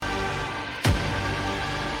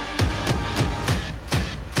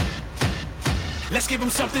give them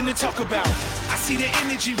something to talk about. I see the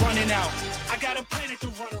energy running out. I got a planet to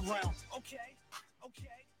run around. Okay.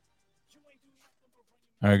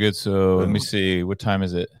 All right, good. So let me see. What time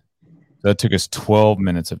is it? That took us 12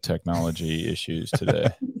 minutes of technology issues today.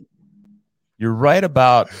 You're right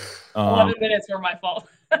about 11 minutes were my fault.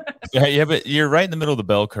 yeah, but you're right in the middle of the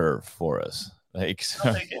bell curve for us. Like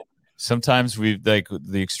sometimes we've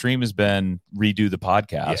the extreme has been redo the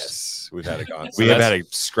podcast. Yes, we've had it gone. So we have had to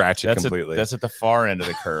scratch it completely. That's at the far end of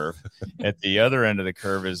the curve. At the other end of the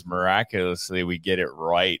curve is miraculously we get it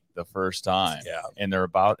right the first time. Yeah, and they're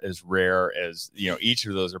about as rare as each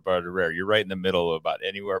of those are about rare. You're right in the middle of about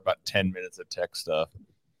 10 minutes of tech stuff.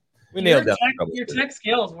 We nailed that. Your tech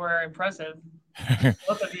skills were impressive.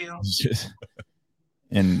 Both of you.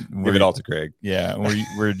 And give it all to Craig. Yeah,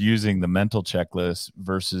 we're using the mental checklist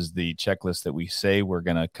versus the checklist that we say we're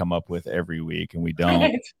going to come up with every week, and we don't.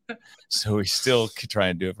 Right. So we still try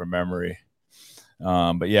and do it from memory.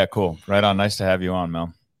 But yeah, cool. Right on. Nice to have you on,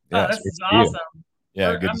 Mel. Yeah, this is awesome.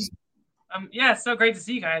 Yeah, good. Yeah, it's so great to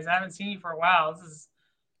see you guys. I haven't seen you for a while. This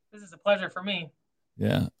is a pleasure for me.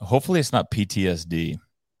 Yeah. Hopefully it's not PTSD.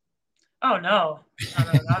 Oh no,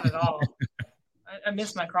 not at all. I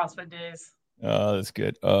miss my CrossFit days. Oh, that's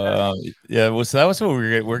good. Yeah. Well, so that was what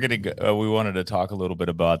we're gonna. We wanted to talk a little bit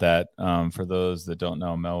about that. For those that don't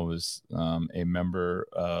know, Mel was a member,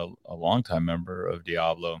 a longtime member of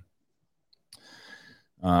Diablo.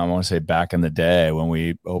 I want to say back in the day when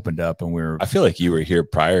we opened up and we were. I feel like you were here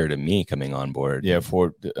prior to me coming on board. Yeah,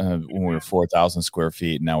 when we were 4,000 square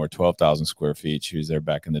feet. Now we're 12,000 square feet. She was there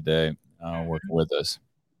back in the day, working with us,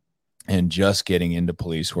 and just getting into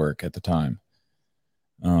police work at the time.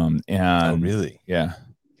 And really, yeah,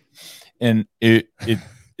 and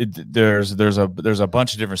there's a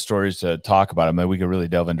bunch of different stories to talk about. I mean, we could really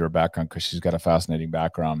delve into her background because she's got a fascinating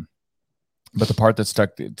background. But the part that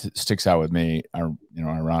sticks out with me,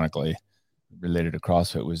 ironically related to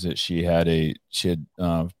CrossFit, was that she had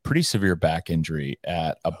pretty severe back injury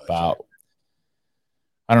at about,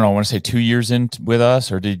 I don't know, I want to say 2 years in with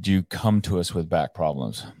us, or did you come to us with back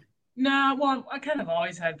problems? No, well, I kind of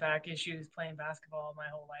always had back issues playing basketball my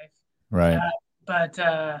whole life. Right. But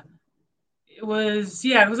it was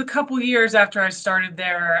a couple years after I started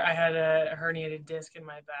there. I had a herniated disc in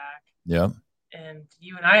my back. Yeah. And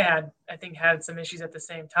you and I had some issues at the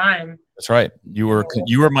same time. That's right. You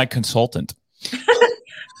were my consultant.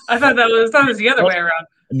 I thought that was the other way around.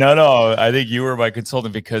 No, I think you were my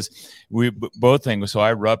consultant because we both things. So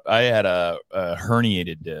I had a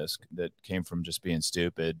herniated disc that came from just being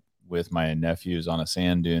stupid with my nephews on a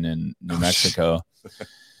sand dune in New Mexico.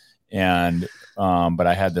 And, but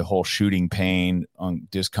I had the whole shooting pain,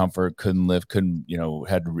 discomfort, couldn't live,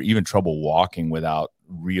 had even trouble walking without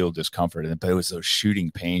real discomfort. But it was those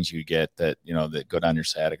shooting pains you get that go down your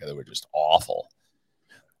sciatica that were just awful.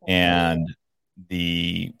 And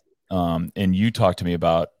and you talked to me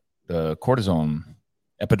about the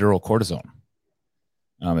epidural cortisone,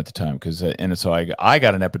 at the time. So I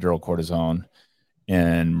got an epidural cortisone.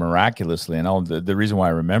 And miraculously, and the reason why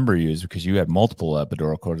I remember you is because you had multiple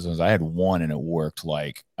epidural cortisones. I had one, and it worked.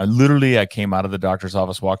 Like I came out of the doctor's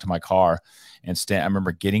office, walked to my car, and I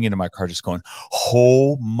remember getting into my car, just going,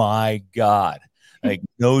 "Oh my God!" Like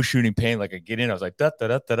no shooting pain. Like I get in, I was like, "Da da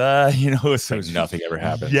da da da." It was nothing ever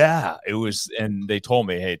happened. Yeah, it was, and they told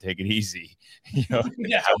me, "Hey, take it easy." Yeah.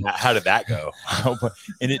 How did that go?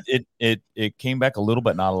 And it came back a little,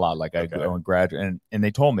 but not a lot. Like I went graduate, and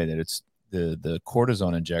they told me that it's. The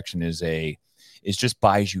cortisone injection is just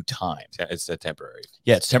buys you time. It's a temporary.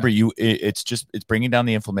 Yeah, it's temporary. Yeah. It's bringing down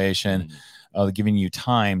the inflammation, giving you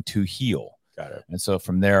time to heal. Got it. And so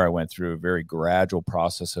from there, I went through a very gradual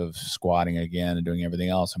process of squatting again and doing everything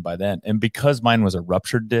else. And because mine was a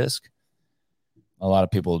ruptured disc, a lot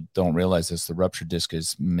of people don't realize this. The ruptured disc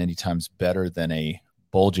is many times better than a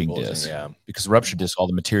bulging disc. Yeah. Because ruptured disc, all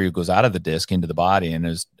the material goes out of the disc into the body. And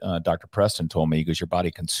as Dr. Preston told me, he goes, your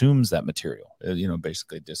body consumes that material,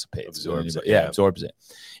 basically dissipates. Absorbs it.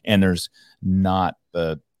 And there's not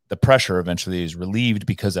the pressure eventually is relieved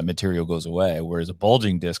because that material goes away. Whereas a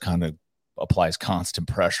bulging disc kind of applies constant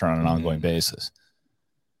pressure on an ongoing basis.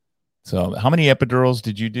 So how many epidurals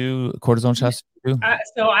did you do? Cortisone shots?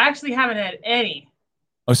 So I actually haven't had any.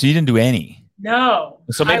 Oh, so you didn't do any? No.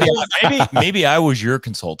 So maybe I was your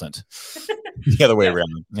consultant. The other way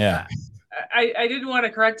around. Yeah. I didn't want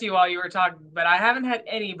to correct you while you were talking, but I haven't had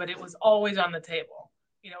any, but it was always on the table.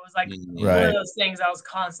 It was like one of those things I was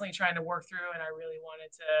constantly trying to work through, and I really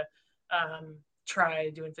wanted to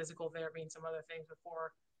try doing physical therapy and some other things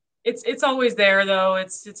before. It's always there though.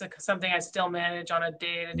 It's something I still manage on a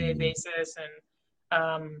day-to-day basis,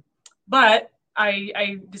 and but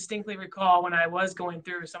I distinctly recall when I was going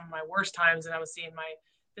through some of my worst times and I was seeing my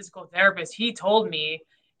physical therapist, he told me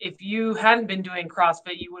if you hadn't been doing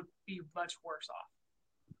CrossFit, you would be much worse off.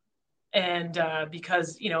 And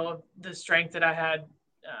because, of the strength that I had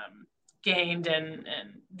gained and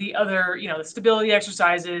the other, the stability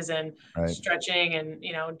exercises and stretching and,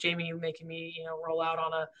 Jamie making me, roll out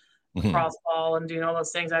on a cross ball and doing all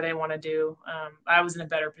those things I didn't want to do. I was in a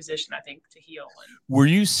better position, I think, to heal. Were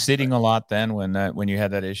you sitting a lot then when you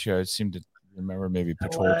had that issue? I seem to remember maybe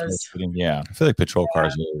patrol cars sitting. Yeah, I feel like patrol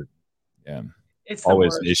cars are it's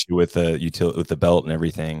always an issue with the belt and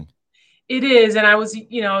everything. It is, and I was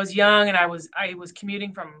young, and I was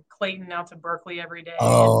commuting from Clayton out to Berkeley every day.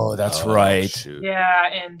 Oh, that's right. Shoot. Yeah,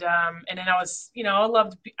 and then I was,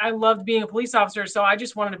 I loved being a police officer, so I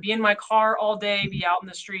just wanted to be in my car all day, be out in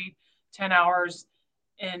the street 10 hours,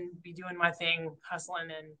 and be doing my thing, hustling,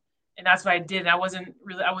 and that's what I did. I wasn't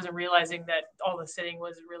realizing that all the sitting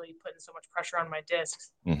was really putting so much pressure on my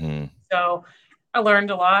discs. Mm-hmm. So I learned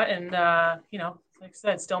a lot, and like I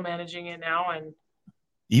said, still managing it now, and.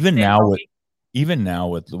 Even now with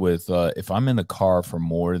if I'm in the car for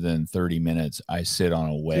more than 30 minutes, I sit on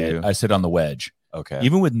a wedge. I sit on the wedge. Okay.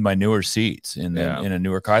 Even with my newer seats in a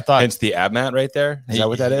newer car, I thought hence the ab mat right there. Is that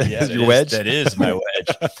what that is? Yeah, your wedge? That is my wedge.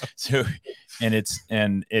 So, and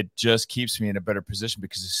it just keeps me in a better position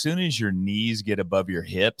because as soon as your knees get above your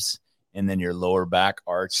hips, and then your lower back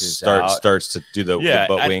arches starts to do the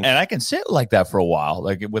butt wing. And I can sit like that for a while,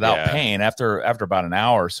 like without pain. After about an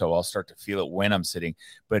hour or so, I'll start to feel it when I'm sitting,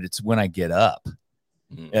 but it's when I get up.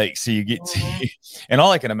 Like, so you get and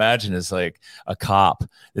all I can imagine is like a cop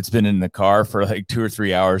that's been in the car for like 2 or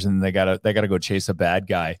 3 hours and they gotta go chase a bad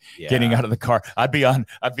guy getting out of the car. I'd be on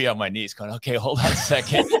my knees going, okay, hold on a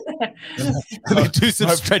second. Do some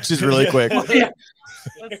stretches really quick. Let's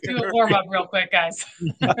do a warm up real quick, guys.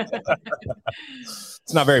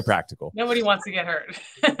 It's not very practical. Nobody wants to get hurt.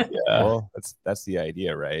 Well, that's the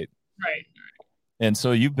idea, right? Right. And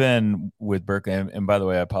so you've been with Berkeley, and by the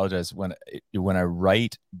way, I apologize when I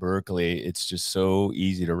write Berkeley, it's just so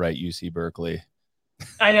easy to write UC Berkeley.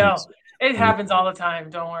 I know it happens all the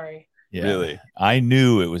time. Don't worry. Yeah. Really, I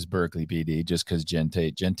knew it was Berkeley PD just because Jen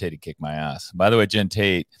Tate had kicked my ass. By the way, Jen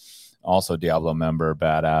Tate, also Diablo member,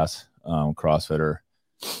 badass, CrossFitter,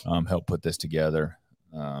 helped put this together.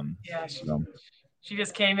 She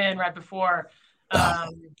just came in right before,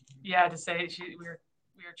 to say we were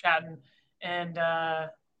chatting. And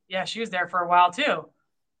she was there for a while too,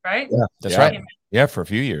 right? Yeah, that's right. Yeah, for a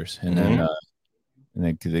few years, and then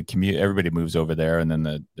the commute. Everybody moves over there, and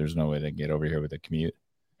then there's no way they can get over here with the commute.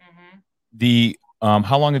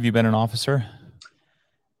 How long have you been an officer?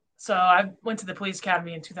 So I went to the police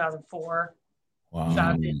academy in 2004. Wow. So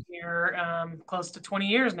I've been here close to 20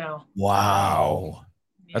 years now. Wow,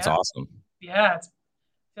 that's awesome. Yeah, it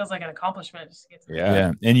feels like an accomplishment just to get to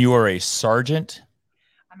yeah. And you are a sergeant.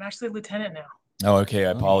 I'm actually a lieutenant now. Oh, okay.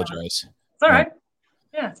 I apologize. It's all right.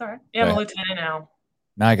 Yeah, it's all right. Yeah, I'm a lieutenant now.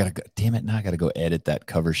 Now I gotta go. Damn it! Now I gotta go edit that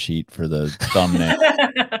cover sheet for the thumbnail.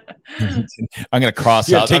 I'm gonna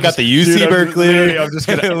cross out. Take out the UC Berkeley. I'm just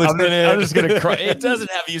gonna. It doesn't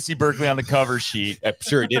have UC Berkeley on the cover sheet. I'm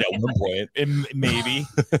sure it did at one point. Maybe.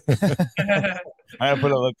 I'm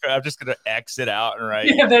just gonna exit out and write.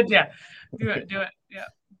 Do it. Yeah.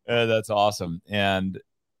 That's awesome. And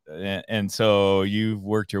so you've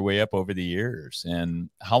worked your way up over the years. And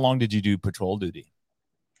how long did you do patrol duty?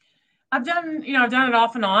 I've done it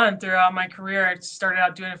off and on throughout my career. I started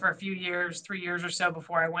out doing it for a few years, 3 years or so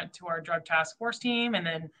before I went to our drug task force team. And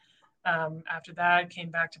then after that, came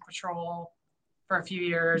back to patrol for a few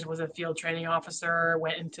years, was a field training officer,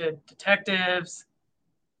 went into detectives,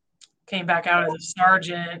 came back out as a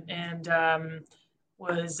sergeant, and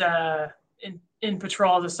was in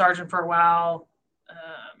patrol as a sergeant for a while.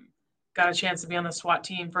 Got a chance to be on the SWAT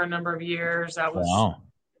team for a number of years. That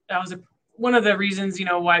was one of the reasons,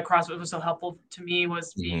 why CrossFit was so helpful to me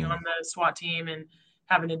was being on the SWAT team and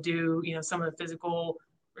having to do, some of the physical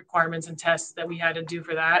requirements and tests that we had to do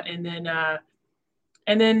for that. And then,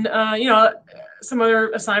 some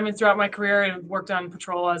other assignments throughout my career. I worked on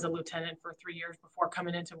patrol as a lieutenant for 3 years before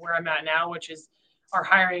coming into where I'm at now, which is our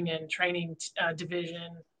hiring and training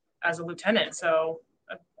division as a lieutenant. So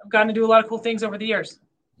I've gotten to do a lot of cool things over the years.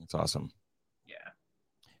 That's awesome. Yeah.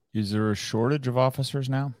 Is there a shortage of officers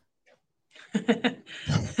now?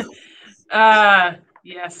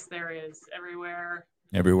 Yes, there is. Everywhere.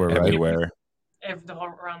 Everywhere. Around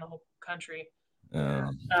the whole country. Yeah.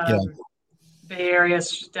 Bay Area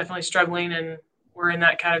is definitely struggling, and we're in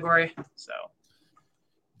that category. So,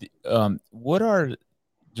 what are,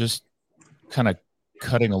 just kind of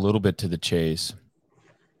cutting a little bit to the chase?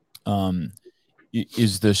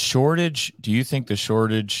 Is the shortage? Do you think the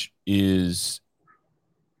shortage is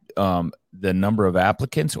the number of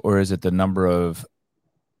applicants, or is it the number of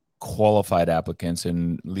qualified applicants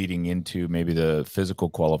and leading into maybe the physical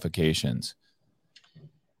qualifications?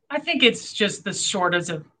 I think it's just the shortage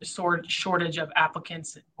of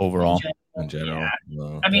applicants overall. In general.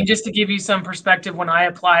 Yeah. I mean, just to give you some perspective, when I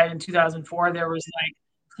applied in 2004, there was like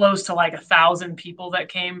close to like 1,000 people that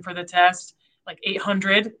came for the test, like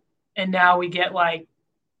 800, and now we get like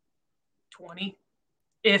 20,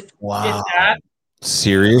 if that.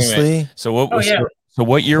 Seriously? So what was so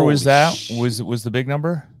what year was that? Was the big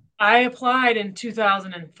number? I applied in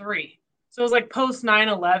 2003, so it was like post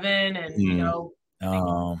 9/11, and you know,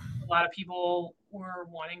 a lot of people were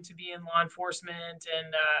wanting to be in law enforcement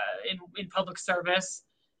and in public service,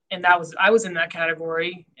 and I was in that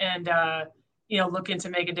category, and you know, looking to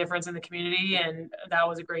make a difference in the community, and that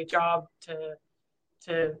was a great job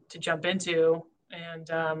to jump into, and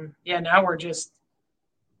now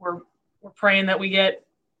we're praying that we get,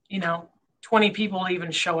 you know, 20 people to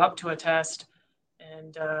even show up to a test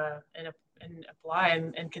and apply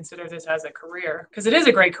and consider this as a career, because it is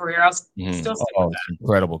a great career. I'll still stick with that.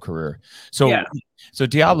 Incredible career. So so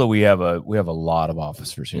Diablo, we have a lot of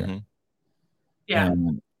officers here. Yeah.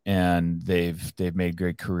 And they've made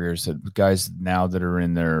great careers. That guys now that are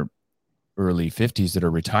in their early 50s that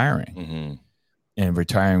are retiring and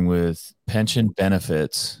retiring with pension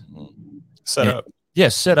benefits. Set up.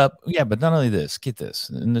 Yes, set up. Yeah, but not only this, get this,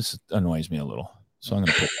 and this annoys me a little. So I'm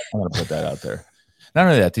gonna put that out there. Not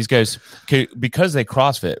only that, these guys, because they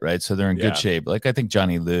CrossFit, right? So they're in good shape. Like I think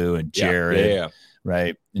Johnny Lou and Jared,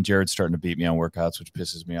 right? And Jared's starting to beat me on workouts, which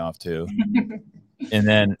pisses me off too.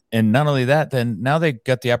 and not only that, then now they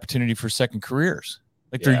got the opportunity for second careers.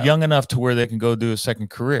 Like they're young enough to where they can go do a second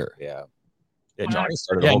career. Yeah. Johnny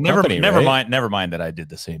started a whole company, never mind that I did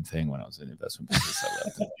the same thing when I was in investment business. I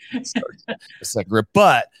left a second career,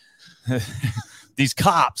 but these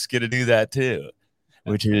cops get to do that too,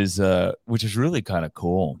 which is really kind of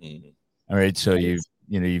cool. All right, so you've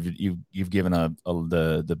given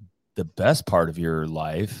the best part of your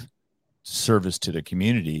life, service to the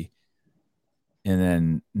community, and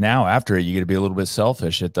then now after it, you get to be a little bit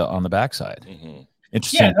selfish on the backside.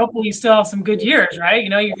 Interesting. Yeah, and hopefully you still have some good years, right? You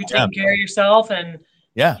know, you're taking care of yourself, and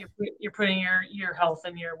you're putting your health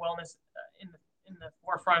and your wellness in the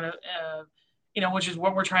forefront of you know, which is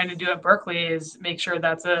what we're trying to do at Berkeley, is make sure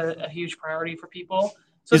that's a huge priority for people.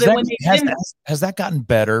 So has that gotten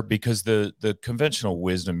better? Because the conventional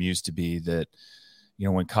wisdom used to be that, you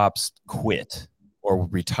know, when cops quit or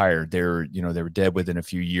retired, they were dead within a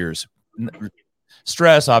few years.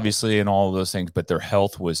 Stress, obviously, and all of those things, but their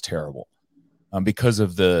health was terrible. Because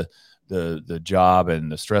of the job and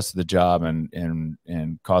the stress of the job and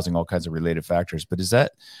causing all kinds of related factors. But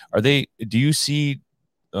do you see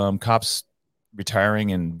cops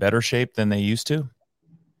retiring in better shape than they used to?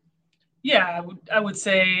 Yeah, I would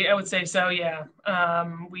say so. Yeah.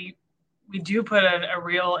 We do put a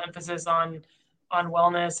real emphasis on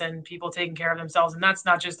wellness and people taking care of themselves. And that's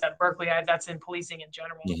not just at Berkeley, that's in policing in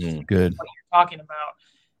general. Good. What you're talking about.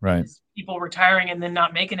 Right. People retiring and then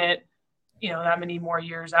not making it, you know, that many more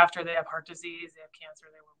years after. They have heart disease, they have cancer,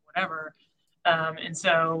 they have whatever. And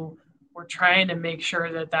so we're trying to make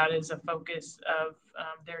sure that is a focus of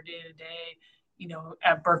their day-to-day. You know,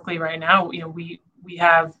 at Berkeley right now, you know, we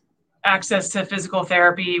have access to physical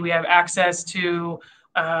therapy. We have access to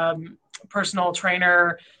personal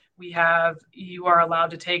trainer. You are allowed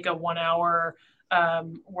to take a 1 hour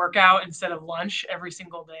workout instead of lunch every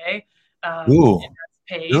single day. Ooh, and that's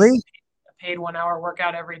paid, really? A paid 1 hour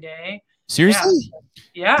workout every day. Seriously?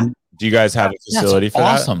 Yeah. Do you guys have a facility for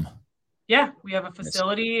that? Awesome. Yeah, we have a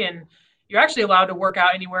facility, and you're actually allowed to work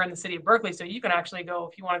out anywhere in the city of Berkeley. So you can actually go,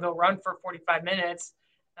 if you want to go run for 45 minutes,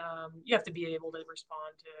 you have to be able to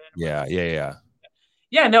respond to it.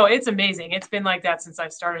 Yeah, no, it's amazing. It's been like that since I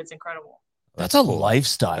started. It's incredible. That's a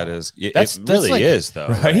lifestyle. That is. It really like, is, though,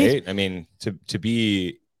 right? I mean, to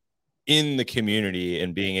be in the community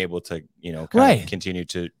and being able to, you know, kind of continue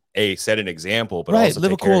to set an example, but also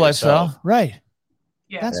live a cool lifestyle. Right.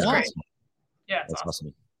 Yeah, that's awesome. Great. Yeah, that's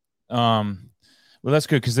awesome. Well, that's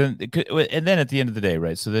good, because then at the end of the day,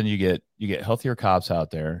 right? So then you get healthier cops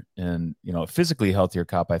out there, and you know, a physically healthier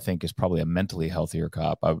cop, I think, is probably a mentally healthier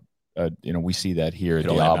cop. You know, we see that here at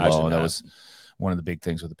Diablo, and that was one of the big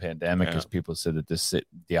things with the pandemic. Is people said that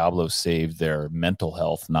Diablo saved their mental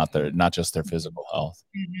health, not just their physical health.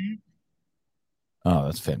 Oh,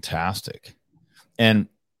 that's fantastic. And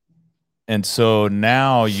so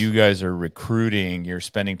now you guys are recruiting. You're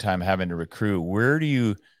spending time having to recruit. Where do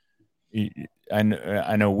you? I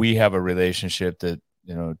know we have a relationship that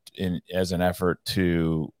as an effort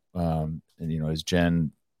to, as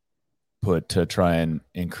Jen put, to try and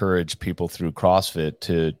encourage people through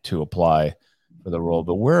CrossFit to apply for the role.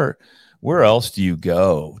 But where else do you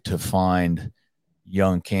go to find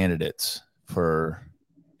young candidates for?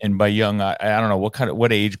 And by young, I don't know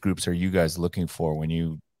what age groups are you guys looking for when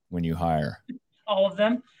you hire? All of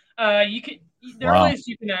them. The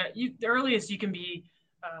earliest you can be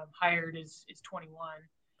hired is 21.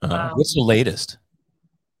 What's the latest?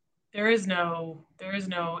 There is no There's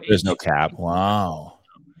no cap. Wow.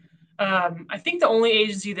 I think the only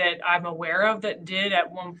agency that I'm aware of that did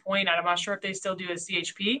at one point, I'm not sure if they still do, is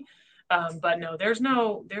CHP. But no, there's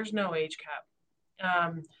no age cap.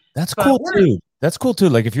 That's cool too. That's cool too.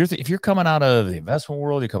 Like if you're coming out of the investment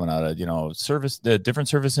world, you're coming out of the different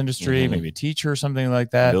service industry, maybe a teacher or something like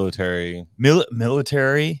that. Military.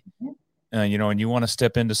 And you want to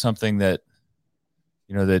step into something that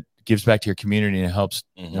that gives back to your community and helps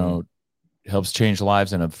helps change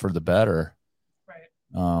lives and for the better. Right.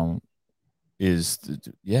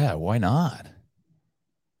 Why not?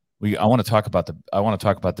 I want to talk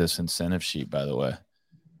about this incentive sheet, by the way.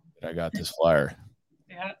 I got this flyer.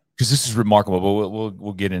 Yeah. Because this is remarkable, but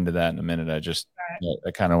we'll get into that in a minute.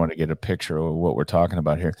 I kind of want to get a picture of what we're talking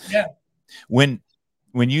about here. Yeah. When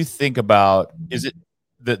you think about, is it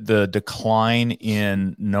the decline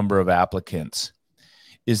in number of applicants?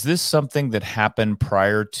 Is this something that happened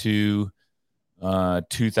prior to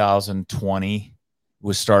 2020?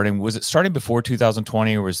 Was it starting before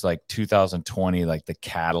 2020, or was like 2020 like the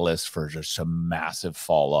catalyst for just a massive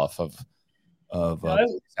fall off of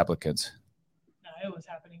applicants? No, it was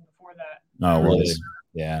happening before that. No, it was.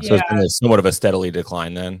 Yeah. So it's been somewhat of a steadily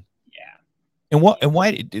decline then. Yeah. And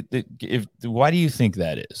why do you think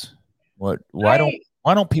that is? Why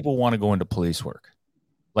don't people want to go into police work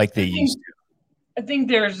like they used to? I think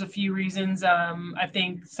there's a few reasons. I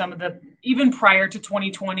think some of even prior to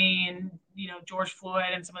 2020 and George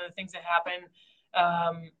Floyd and some of the things that happened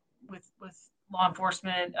with law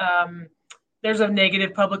enforcement, there's a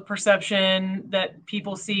negative public perception that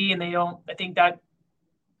people see, and I think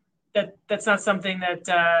that's not something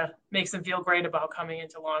that makes them feel great about coming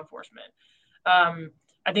into law enforcement.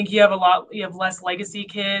 I think you have less legacy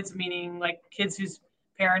kids, meaning like kids whose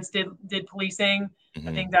parents did policing. Mm-hmm.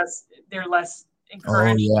 I think they're less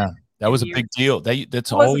encouraged. Oh yeah, that was a big deal.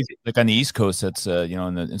 That's always like on the East Coast. That's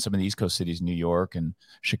in some of the East Coast cities, New York and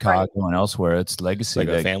Chicago and elselsewhere. It's legacy, like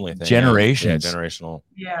a family thing, generations, generational.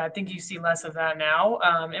 Yeah, I think you see less of that now.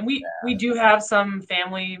 And we do have some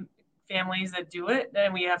families that do it,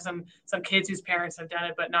 and we have some kids whose parents have done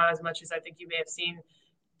it, but not as much as I think you may have seen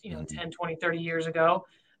 10, 20, 30 years ago.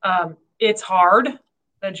 It's hard.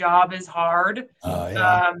 The job is hard.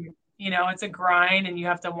 It's a grind, and you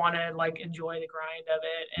have to want to like enjoy the grind of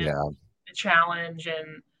it and the challenge.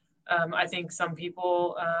 And I think some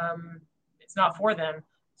people, it's not for them,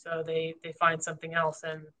 so they find something else.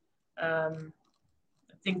 And I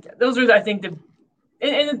think those are,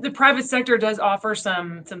 and the private sector does offer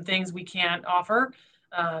some things we can't offer.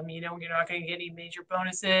 You're not going to get any major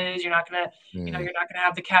bonuses. You're not going to, you're not going to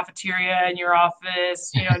have the cafeteria in your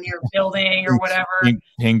office, in your building or whatever.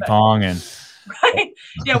 Ping pong and. Right.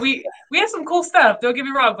 Yeah, we have some cool stuff. Don't get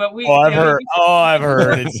me wrong, but I've heard.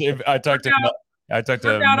 I talked to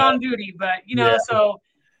out on duty, but so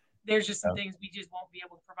there's just some things we just won't be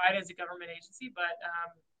able to provide as a government agency.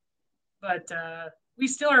 But we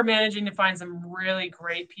still are managing to find some really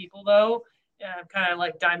great people, though, kind of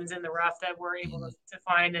like diamonds in the rough that we're able to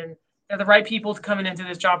find, and they're the right people coming into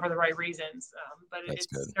this job for the right reasons. But it's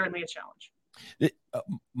certainly a challenge.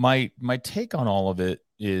 My take on all of it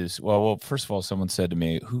is, well, first of all, someone said to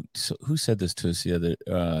me, who said this to us the other,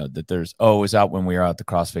 that it was out when we were out at the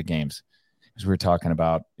CrossFit Games, because we were talking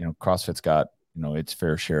about, CrossFit's got, its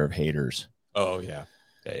fair share of haters. Oh yeah.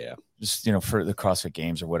 Yeah. Just, for the CrossFit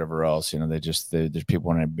Games or whatever else, there's people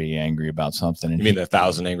want to be angry about something. And you mean the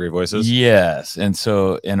 1,000 angry voices? Yes. And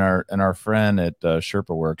so, and our friend at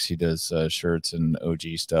Sherpa Works, he does shirts and OG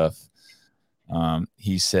stuff.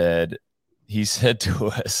 He said to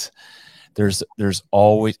us, there's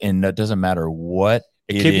always, and that doesn't matter what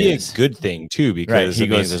it could be a good thing too, because it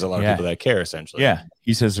means there's a lot of people that care, essentially. Yeah.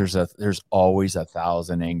 He says there's always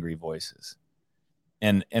 1,000 angry voices.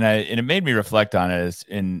 And it made me reflect on it,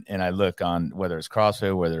 and I look on whether it's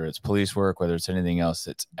CrossFit, whether it's police work, whether it's anything else.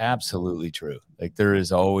 It's absolutely true. Like there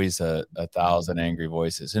is always 1,000 angry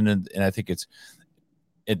voices, and I think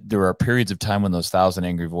there are periods of time when those 1,000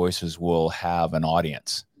 angry voices will have an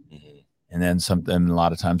audience, and then a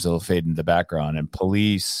lot of times they'll fade into the background. And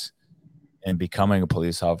police, and becoming a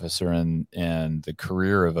police officer, and the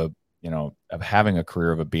career of of having a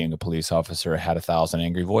career of being a police officer, had 1,000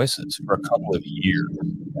 angry voices for a couple of years.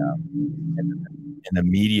 And the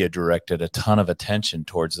media directed a ton of attention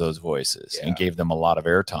towards those voices and gave them a lot of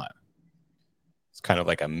airtime. It's kind of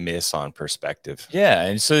like a miss on perspective. Yeah.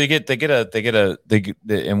 And so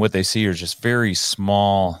and what they see is just very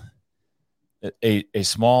small, a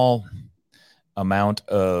small amount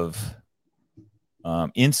of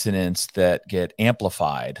incidents that get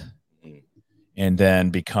amplified and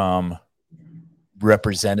then become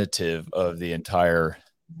representative of the entire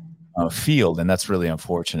field. And that's really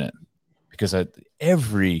unfortunate, because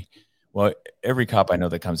every cop I know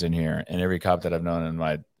that comes in here, and every cop that I've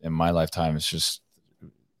known in my lifetime, is just,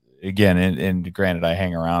 again, and granted, I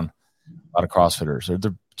hang around a lot of CrossFitters.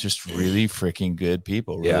 They're just really freaking good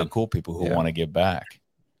people, really cool people who want to give back.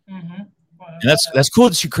 Mm-hmm. And that's cool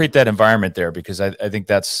that you create that environment there, because I think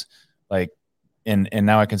that's like, and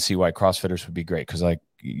now I can see why CrossFitters would be great, because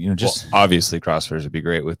obviously CrossFitters would be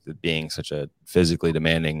great with it being such a physically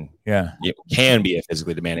demanding. Yeah, it can be a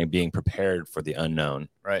physically demanding, being prepared for the unknown.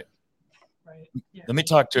 Right. Yeah. Let me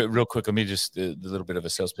talk to real quick. Let me just a little bit of a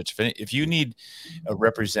sales pitch. If you need a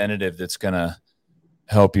representative that's going to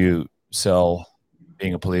help you sell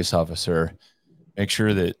being a police officer, make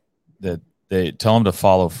sure that they tell them to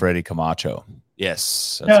follow Freddie Camacho.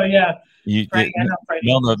 Yes. Oh yeah.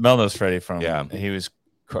 Mel knows Freddie from. Yeah. He was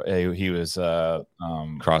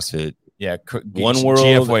CrossFit. Yeah. One World,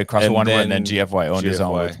 GFY, CrossFit One World, and then GFY owned his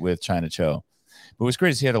own with China Cho. But what's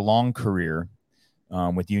great is he had a long career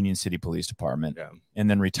with Union City Police Department, and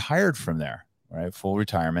then retired from there, right? Full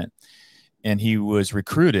retirement. And he was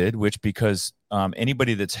recruited, because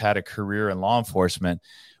anybody that's had a career in law enforcement,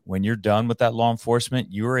 when you're done with that law enforcement,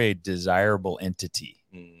 you're a desirable entity.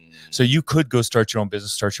 So you could go start your own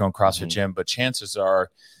business, start your own CrossFit gym, but chances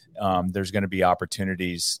are there's going to be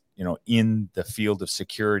opportunities, in the field of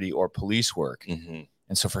security or police work.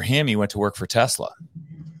 And so for him, he went to work for Tesla.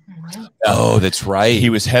 Oh, that's right.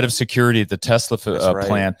 He was head of security at the Tesla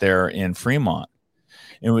plant there in Fremont.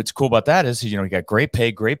 And what's cool about that is, he got great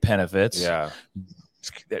pay, great benefits. Yeah.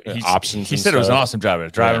 Options. He said it was an awesome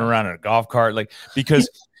job. Driving around in a golf cart, because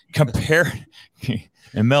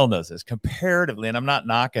and Mel knows this, comparatively, and I'm not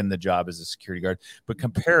knocking the job as a security guard, but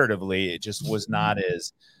comparatively, it just was not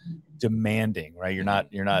as demanding, right? You're not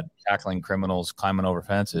tackling criminals, climbing over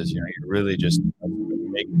fences. You're really just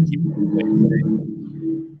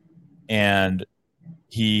and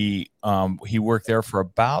he worked there for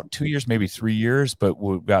about 2 years, maybe 3 years, but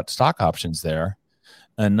we got stock options there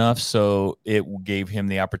enough so it gave him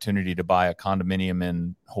the opportunity to buy a condominium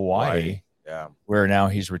in Hawaii. Yeah, where now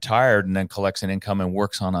he's retired and then collects an income and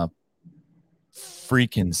works on a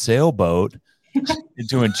freaking sailboat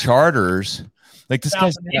doing charters. Like this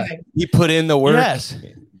guy's, he put in the work. Yes,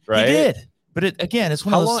 right. He did. But it's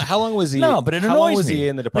one of those. How long was he? No, but it annoys was me. He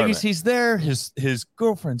in the department? He's there. His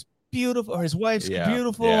girlfriend's beautiful, or his wife's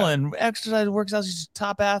beautiful, and exercise, works out. He's a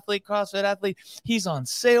top athlete, CrossFit athlete. He's on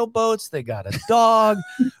sailboats. They got a dog.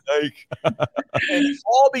 And it's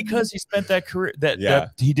all because he spent that career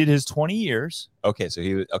that he did his 20 years. Okay, so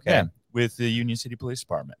he was with the Union City Police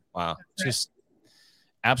Department. Wow, just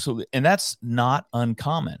absolutely, and that's not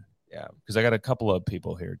uncommon. Yeah, because I got a couple of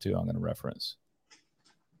people here too. I'm going to reference.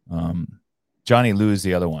 Johnny Lou is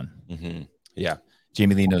the other one. Yeah.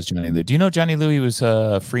 Jamie Lee knows Johnny Lou. Do you know Johnny Lou? He was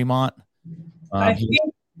Fremont. I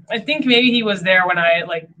think maybe he was there when I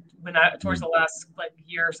towards the last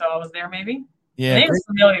year or so I was there. Maybe. Yeah, the name is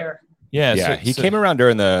familiar. Yeah, so he came around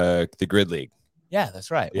during the Grid League. Yeah,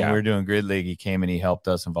 that's right. Yeah. When we were doing Grid League, he came and he helped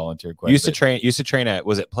us and volunteered quite Used to train at,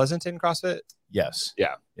 was it Pleasanton CrossFit? Yes.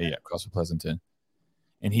 Yeah. CrossFit Pleasanton.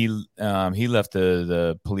 And he left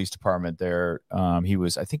the police department there. I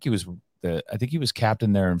think he was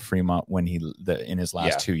captain there in Fremont when in his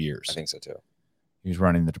last 2 years. I think so too. He was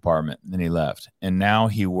running the department, and then he left. And now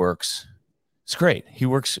he works. It's great.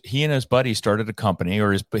 He and his buddy started a company,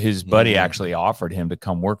 or his buddy actually offered him to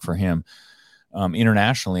come work for him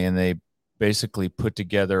internationally, and they basically put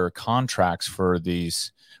together contracts for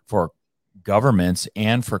governments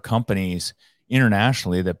and for companies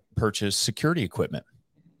internationally that purchase security equipment.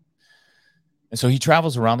 And so he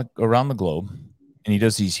travels around the globe, and he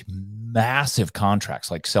does these massive contracts,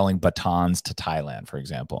 like selling batons to Thailand, for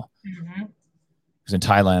example. Because in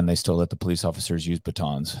Thailand, they still let the police officers use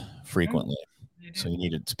batons frequently. So he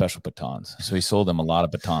needed special batons. So he sold them a lot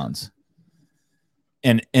of batons.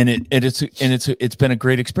 And it's been a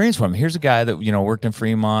great experience for him. Here's a guy that worked in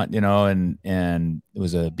Fremont, and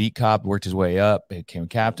was a beat cop, worked his way up, became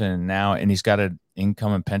captain, and he's got an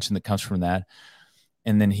income and pension that comes from that.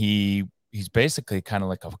 And then he he's basically kind of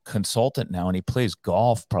like a consultant now, and he plays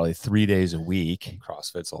golf probably 3 days a week.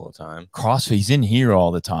 CrossFits all the time. CrossFit. He's in here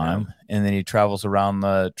all the time, and then he travels around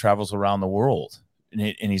the world. And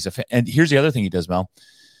he's and here's the other thing he does, Mel.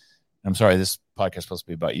 I'm sorry, this podcast is supposed to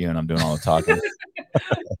be about you, and I'm doing all the talking.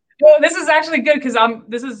 Well, this is actually good because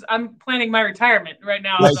I'm planning my retirement right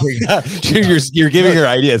now. So. You're giving her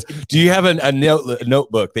ideas. Do you have a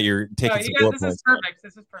notebook that you're taking? This is perfect.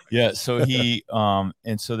 This is perfect. Yeah. So he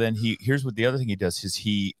and so then here's what the other thing he does is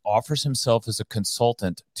he offers himself as a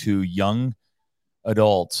consultant to young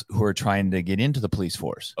adults who are trying to get into the police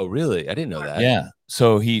force. Oh, really? I didn't know that. Yeah.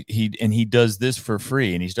 So he does this for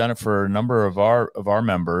free, and he's done it for a number of our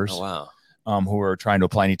members. Oh, wow. Who are trying to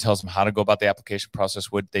apply, and he tells them how to go about the application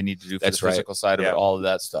process, what they need to do for the physical side of it, all of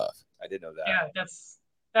that stuff. I did know that. Yeah,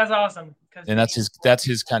 that's awesome. And that's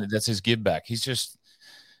his give back. He's just,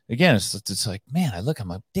 again, it's like, man, I'm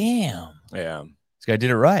like, damn, yeah, this guy did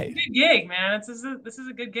it right. It's a good gig, man. This is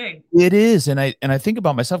a good gig. It is, and I think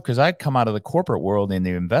about myself because I come out of the corporate world in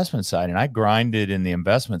the investment side, and I grinded in the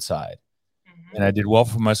investment side. And I did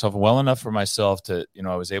well enough for myself to,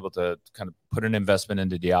 I was able to kind of put an investment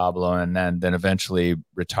into Diablo, and then eventually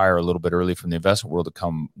retire a little bit early from the investment world to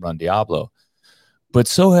come run Diablo. But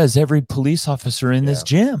so has every police officer in this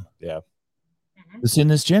gym. Yeah. That's in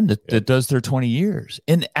this gym that does their 20 years.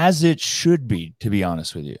 And as it should be, to be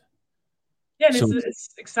honest with you. Yeah, and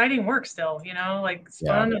it's exciting work still, like it's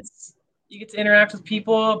fun. You get to interact with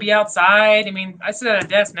people, be outside. I mean, I sit at a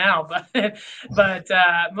desk now, but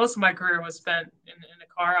most of my career was spent in a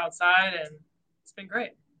car outside, and it's been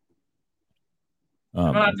great.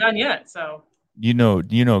 I'm not done yet, so. You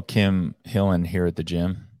know Kim Hillen here at the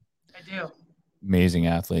gym? I do. Amazing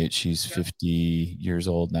athlete. She's 50 years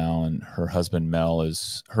old now, and her husband Mel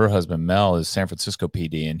is San Francisco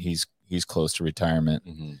PD, and he's close to retirement.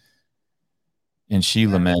 Mm-hmm. And she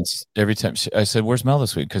laments every time. I said, "Where's Mel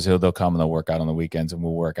this week?" Because they'll come and they'll work out on the weekends, and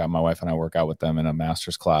we'll work out. My wife and I work out with them in a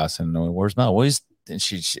master's class. And where's Mel? Well, and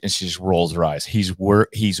she just rolls her eyes. He's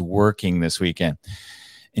working this weekend,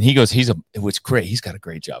 and he goes, "It's great. He's got a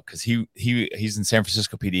great job because he's in San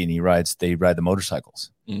Francisco PD, and they ride the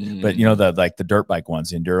motorcycles, but the dirt bike ones,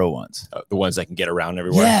 the enduro ones, the ones that can get around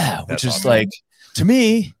everywhere. Yeah, which is like, to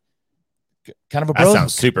me, kind of a that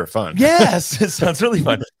sounds super fun. Yes, it sounds really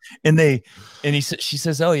fun. She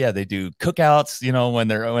says, "Oh yeah, they do cookouts. When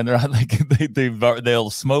they're like they'll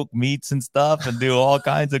smoke meats and stuff and do all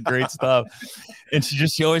kinds of great stuff." And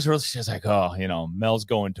she always rolls. She's like, "Oh, Mel's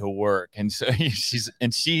going to work," and so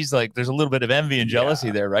she's like, "There's a little bit of envy and jealousy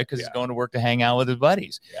there, right? Because he's going to work to hang out with his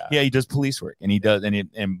buddies. Yeah, he does police work, and he does,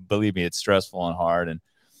 and believe me, it's stressful and hard,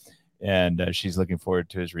 and she's looking forward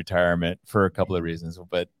to his retirement for a couple of reasons,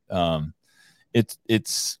 but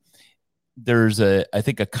there's I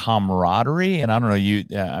think a camaraderie, and I don't know,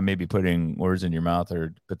 I may be putting words in your mouth,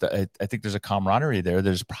 but I think there's a camaraderie there.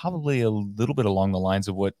 There's probably a little bit along the lines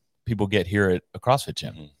of what people get here at a CrossFit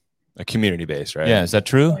gym, a community base, right? Yeah, is that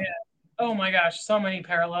true? Oh, yeah. Oh my gosh, so many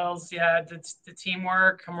parallels. Yeah, the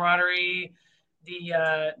teamwork, camaraderie,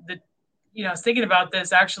 I was thinking about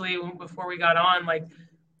this actually before we got on, like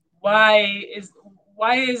why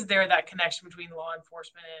is there that connection between law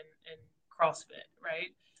enforcement and CrossFit,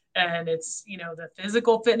 right? And it's, the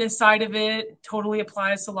physical fitness side of it totally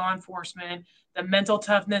applies to law enforcement. The mental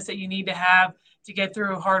toughness that you need to have to get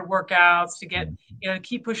through hard workouts, to get, to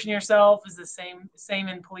keep pushing yourself is the same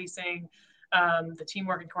in policing. The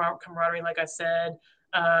teamwork and camaraderie, like I said,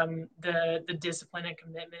 the discipline and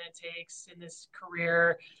commitment it takes in this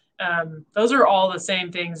career. Those are all the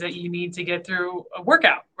same things that you need to get through a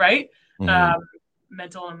workout, right? Mm-hmm.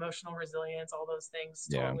 Mental and emotional resilience, all those things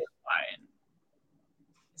totally apply. And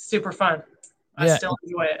it's super fun. I still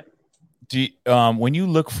enjoy it. When you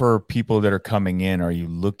look for people that are coming in, are you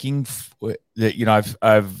looking that,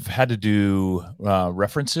 I've had to do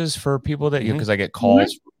references for people that because I get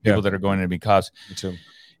calls from people that are going to be cops. Me too.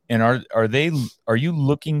 And are you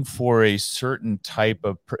looking for a certain type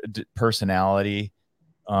of personality?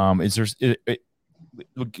 Is there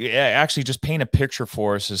actually just paint a picture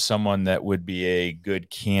for us as someone that would be a good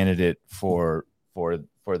candidate for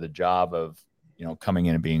the job of coming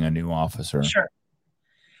in and being a new officer? Sure.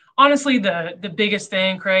 Honestly, the biggest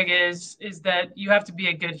thing, Craig, is that you have to be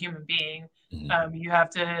a good human being. Mm-hmm. You have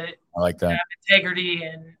to I like that. Have integrity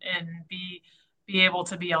and be able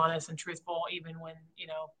to be honest and truthful, even when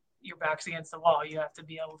your back's against the wall. You have to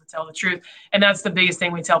be able to tell the truth, and that's the biggest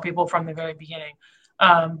thing we tell people from the very beginning.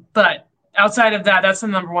 But outside of that, that's the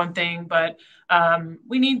number one thing. But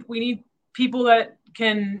we need people that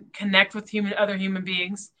can connect with other human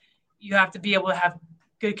beings. You have to be able to have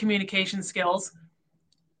good communication skills.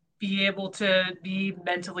 be able to be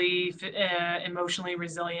mentally, emotionally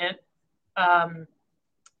resilient, and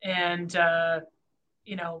have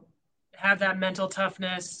that mental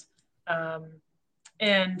toughness.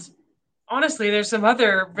 And honestly, there's some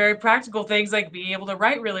other very practical things like being able to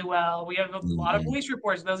write really well. We have a lot of police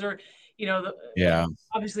reports. Those are,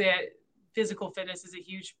 obviously physical fitness is a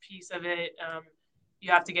huge piece of it.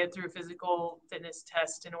 You have to get through a physical fitness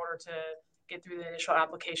test in order to get through the initial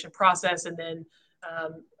application process. And then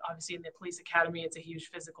obviously in the police academy, it's a huge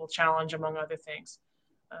physical challenge, among other things.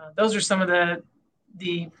 Those are some of the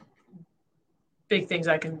big things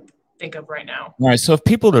I can think of right now. All right. So if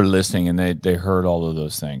people are listening and they heard all of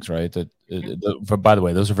those things, right? By the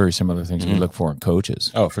way, those are very similar things we look for in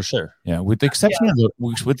coaches. Oh, for sure. Yeah. With the exception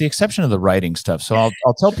of the writing stuff. So I'll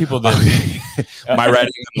tell people that my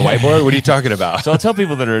writing on the whiteboard. What are you talking about? So I'll tell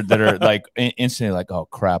people that are like instantly like, oh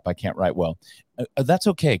crap, I can't write well. That's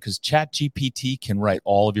okay, because ChatGPT can write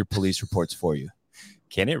all of your police reports for you.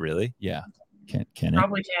 Can it really? Yeah. Can it?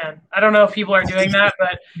 Probably can. I don't know if people are doing that,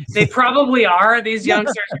 but they probably are. These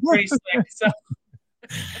youngsters are pretty slick. So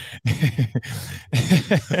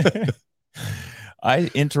I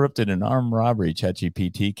interrupted an armed robbery,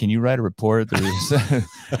 ChatGPT. Can you write a report?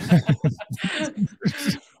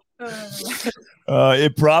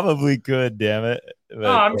 It probably could, damn it. But,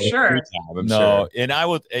 I'm sure. And I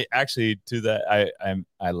would actually to that.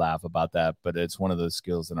 I laugh about that, but it's one of those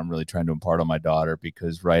skills that I'm really trying to impart on my daughter,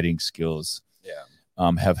 because writing skills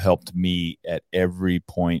have helped me at every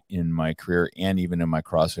point in my career and even in my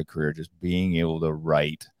CrossFit career, just being able to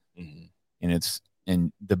write.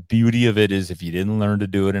 And the beauty of it is, if you didn't learn to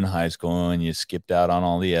do it in high school and you skipped out on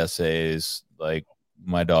all the essays like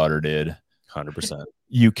my daughter did, 100%.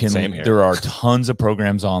 You can. There are tons of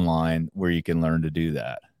programs online where you can learn to do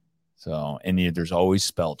that. So, and there's always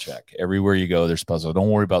spell check everywhere you go. There's spell. So don't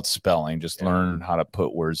worry about spelling. Just learn how to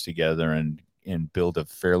put words together and build a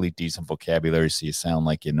fairly decent vocabulary, so you sound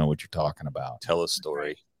like you know what you're talking about. Tell a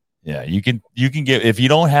story. Yeah, you can get, if you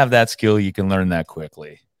don't have that skill, you can learn that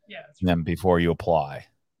quickly. Yeah. Then before you apply.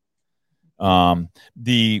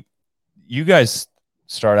 You guys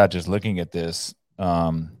start out just looking at this.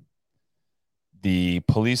 The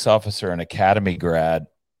police officer and academy grad,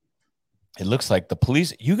 it looks like the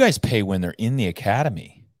police, you guys pay when they're in the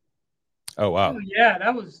academy. Oh, wow. Oh, yeah,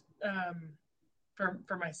 that was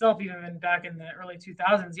for myself, even back in the early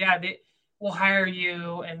 2000s. Yeah, they will hire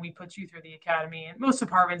you and we put you through the academy. And most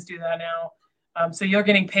departments do that now. So you're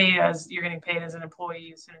getting paid as an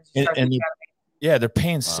employee as soon as you start the academy. Yeah, they're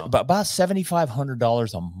paying about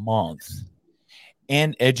 $7,500 a month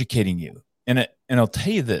and educating you. And I'll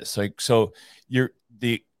tell you this, like, so the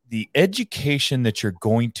education that you're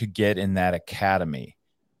going to get in that academy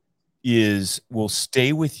will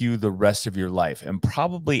stay with you the rest of your life, and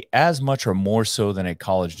probably as much or more so than a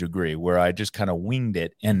college degree, where I just kind of winged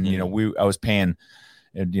it. And, I was paying,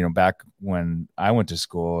 back when I went to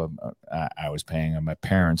school, I was paying, my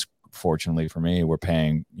parents, fortunately for me, were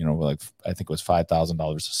paying, like, I think it was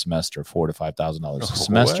 $5,000 a semester, $4,000 to $5,000 a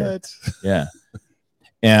semester. What? Yeah.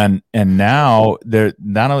 And now they're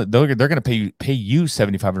going to pay you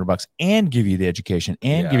 $7,500 and give you the education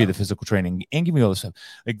and give you the physical training and give you all this stuff.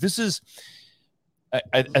 Like, this is,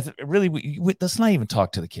 really, let's not even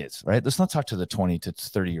talk to the kids, right? Let's not talk to the 20 to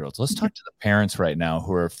 30-year-olds. Let's talk to the parents right now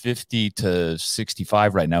who are 50 to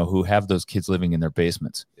 65 right now, who have those kids living in their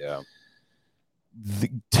basements. Yeah.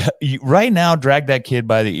 Right now, drag that kid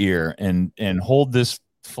by the ear and hold this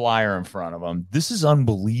flyer in front of them. This is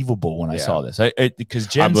unbelievable. When I saw this,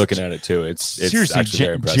 because I'm looking at it too. It's seriously,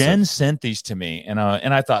 very impressive. Jen sent these to me, and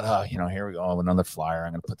I thought, oh, here we go, another flyer.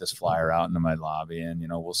 I'm going to put this flyer out into my lobby, and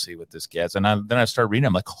we'll see what this gets. And then I started reading.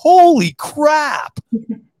 I'm like, holy crap!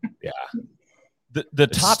 Yeah, the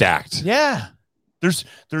top stacked. Yeah, there's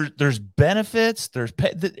benefits.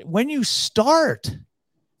 When you start.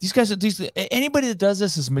 These guys, anybody that does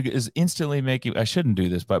this is instantly making. I shouldn't do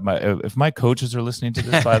this, but if my coaches are listening to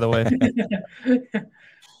this, by the way,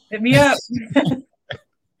 hit me up.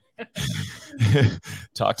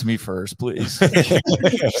 Talk to me first, please.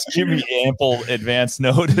 Just give me ample advance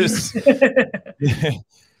notice,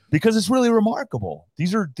 because it's really remarkable.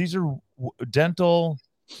 These are dental,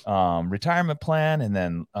 retirement plan, and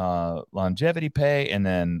then longevity pay, and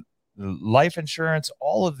then life insurance.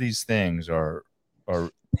 All of these things are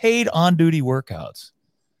paid on-duty workouts.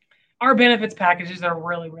 Our benefits packages are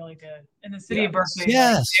really, really good. In the city of Berkeley,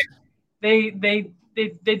 yes, they've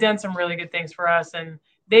done some really good things for us, and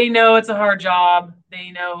they know it's a hard job.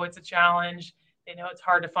 They know it's a challenge. They know it's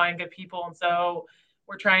hard to find good people, and so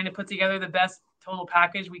we're trying to put together the best total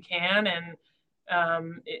package we can. And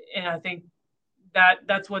I think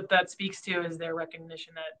that's what that speaks to, is their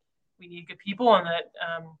recognition that we need good people, and that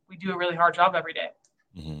we do a really hard job every day.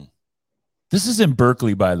 Mm-hmm. This is in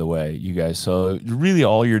Berkeley, by the way, you guys. So really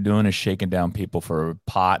all you're doing is shaking down people for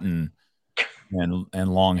pot and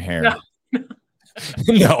long hair. No.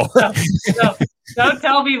 No. No. Don't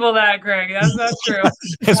tell people that, Greg. That's not true.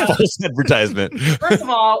 It's false advertisement. First of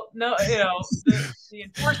all, no, the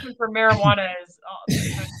enforcement for marijuana is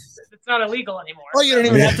it's not illegal anymore. Oh, you don't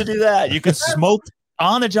even have to do that. You can smoke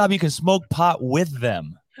on the job. You can smoke pot with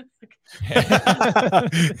them.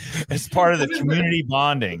 It's part of the community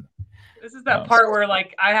bonding. This is that part where,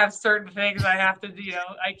 like, I have certain things I have to,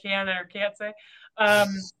 I can or can't say.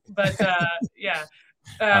 Yeah.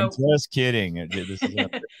 I'm just kidding.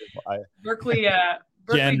 Berkeley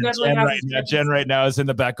Jen right now is in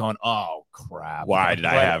the back going, "Oh crap! Why did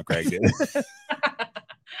I have Greg do this?"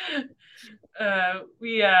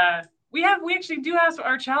 We actually do have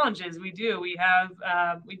our challenges. We do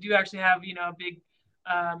actually have a big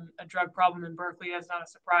a drug problem in Berkeley. That's not a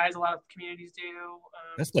surprise. A lot of communities do.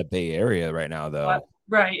 That's the Bay Area right now, though.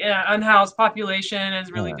 Right. Yeah. Unhoused population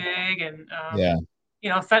is really big, and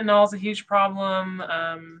fentanyl is a huge problem.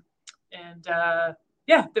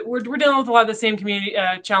 We're dealing with a lot of the same community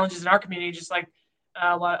challenges in our community, just like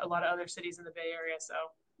a lot of other cities in the Bay Area. So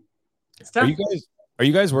it's tough. Are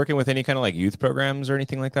you guys working with any kind of like youth programs or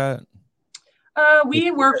anything like that?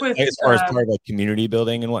 We work with as far as part of like community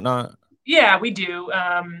building and whatnot. Yeah, we do.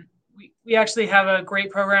 We actually have a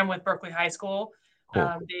great program with Berkeley High School.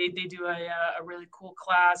 Cool. They do a really cool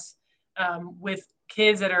class with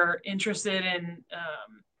kids that are interested in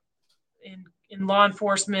law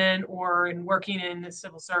enforcement or in working in the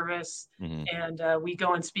civil service. Mm-hmm. And we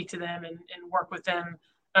go and speak to them and work with them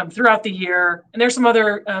throughout the year. And there's some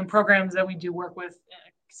other programs that we do work with,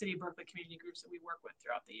 City of Berkeley community groups that we work with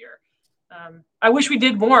throughout the year. I wish we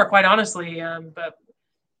did more, quite honestly, but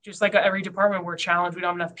just like every department, we're challenged. We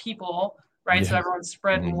don't have enough people, right? Yeah. So everyone's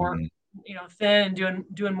spread more, thin and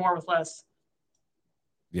doing more with less.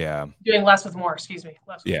 Yeah. Doing less with more, excuse me.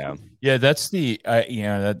 Yeah. That's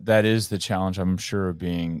that is the challenge, I'm sure, of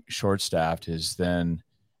being short-staffed, is then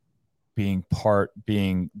being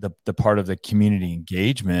the part of the community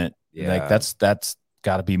engagement. Yeah. Like that's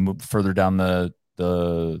got to be moved further down the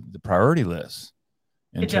priority list.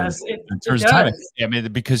 It does. It does. Time. I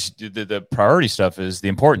mean, because the priority stuff is the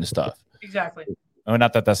important stuff. Exactly. Oh,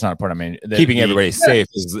 not that that's not important. I mean, keeping everybody safe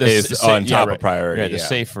is on top of priority. Yeah, the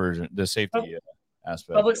safe version, the safety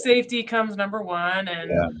aspect. Public safety comes number one,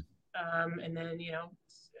 and then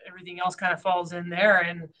everything else kind of falls in there.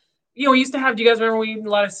 And we used to have. Do you guys remember?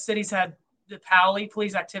 A lot of cities had the PALI,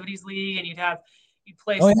 Police Activities League, and you'd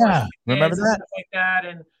play. Oh yeah, remember that? Stuff like that,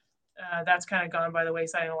 and that's kind of gone by the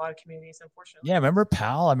wayside in a lot of communities, unfortunately. Yeah, remember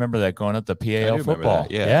PAL? I remember that going up the PAL football.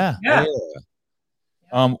 Yeah.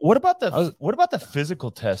 What about the physical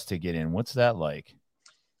test to get in? What's that like?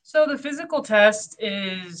 So the physical test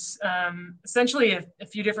is essentially a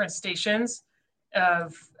few different stations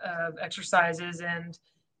of exercises, and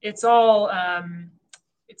it's all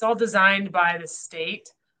designed by the state.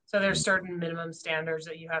 So there's certain minimum standards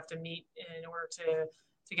that you have to meet in order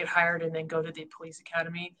to get hired and then go to the police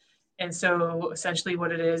academy. And so essentially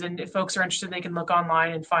what it is, and if folks are interested, they can look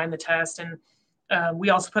online and find the test. And we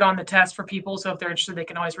also put on the test for people. So if they're interested, they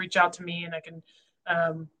can always reach out to me and I can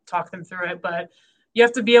talk them through it. But you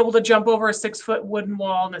have to be able to jump over a 6-foot wooden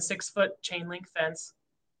wall and a 6-foot chain link fence.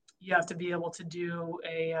 You have to be able to do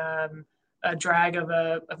a drag of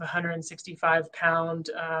a 165-pound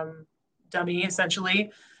dummy,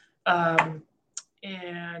 essentially, and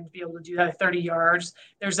be able to do that at 30 yards.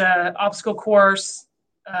 There's an obstacle course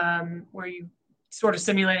where you sort of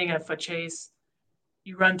simulating a foot chase.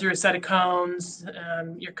 You run through a set of cones.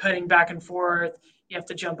 You're cutting back and forth. You have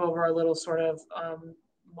to jump over a little sort of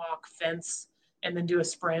mock fence and then do a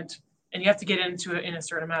sprint. And you have to get into it in a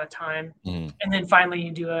certain amount of time. Mm. And then finally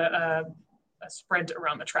you do a sprint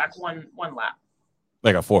around the track, one lap.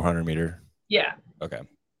 Like a 400 meter? Yeah. Okay.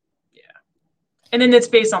 Yeah. And then it's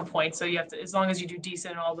based on points. So you have to, as long as you do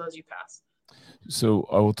decent in all those, you pass. So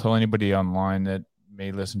I will tell anybody online that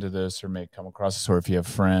may listen to this or may come across this, or if you have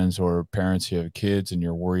friends or parents who have kids and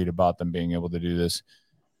you're worried about them being able to do this,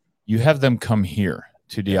 you have them come here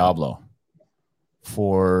to Diablo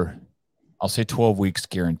for, I'll say 12 weeks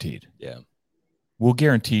guaranteed. Yeah. We'll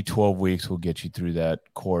guarantee 12 weeks will get you through that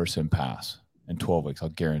course and pass in 12 weeks. I'll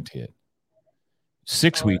guarantee it.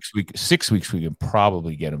 6 weeks, we can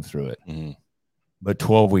probably get them through it. Mm-hmm. But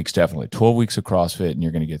 12 weeks, definitely. 12 weeks of CrossFit and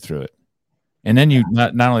you're going to get through it. And then you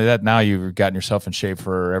not only that, now you've gotten yourself in shape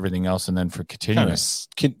for everything else, and then for continuing.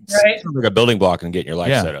 Right. Like a building block and getting your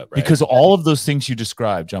life set up. Right? Because all of those things you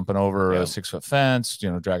described, jumping over a 6-foot fence,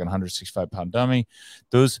 dragging a 165-pound dummy,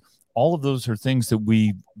 those all of those are things that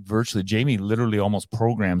we virtually, Jamie literally almost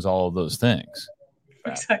programs all of those things.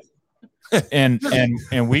 Exactly.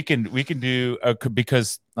 and we can do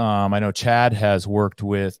because I know Chad has worked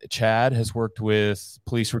with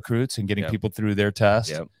police recruits and getting people through their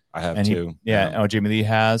test. Yep, I have too. Jamie Lee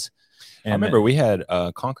has. And I remember we had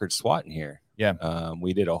Concord SWAT in here. Yeah,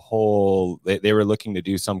 we did a whole. They were looking to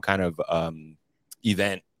do some kind of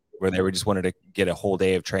event where they just wanted to get a whole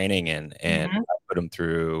day of training and I put them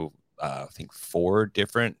through I think 4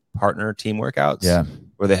 different partner team workouts. Yeah,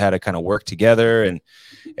 where they had to kind of work together, and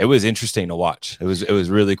it was interesting to watch. It was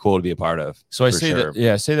really cool to be a part of. So I say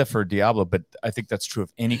that for Diablo, but I think that's true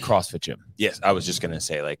of any CrossFit gym. Yes, I was just gonna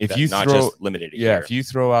say, like, if you not just limited. If you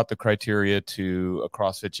throw out the criteria to a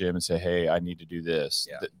CrossFit gym and say, "Hey, I need to do this,"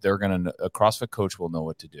 they're gonna a CrossFit coach will know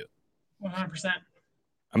what to do. 100%.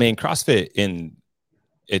 I mean, CrossFit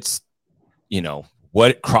it's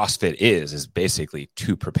what CrossFit is basically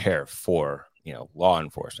to prepare for, law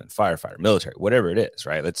enforcement, firefighter, military, whatever it is,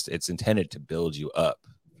 right? It's intended to build you up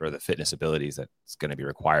for the fitness abilities that's going to be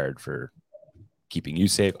required for keeping you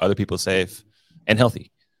safe, other people safe, and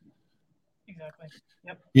healthy. Exactly.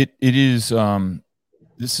 Yep. It is.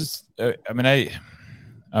 This is. I mean,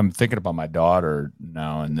 I'm thinking about my daughter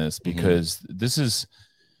now in this because this is.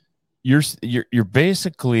 You're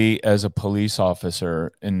basically, as a police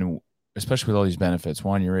officer, and especially with all these benefits,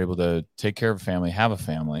 one, you're able to take care of a family, have a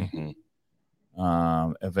family.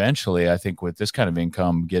 Eventually, I think with this kind of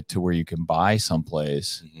income, get to where you can buy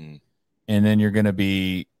someplace, and then you're going to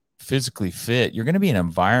be physically fit. You're going to be in an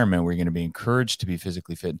environment where you're going to be encouraged to be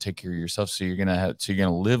physically fit and take care of yourself. So you're going to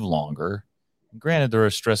live longer. And granted, there are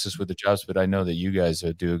stresses with the jobs, but I know that you guys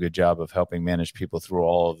do a good job of helping manage people through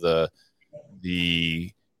all of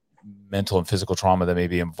the mental and physical trauma that may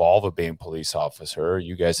be involved with being a police officer.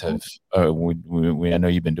 You guys have, I know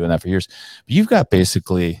you've been doing that for years, but you've got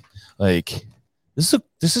basically like, this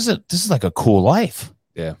is like a cool life.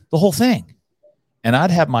 Yeah. The whole thing. And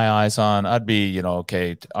I'd have my eyes on, I'd be,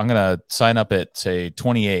 okay, I'm going to sign up at say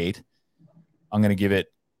 28. I'm going to give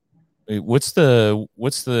it, what's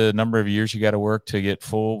the number of years you got to work to get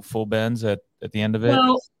full bends at the end of it?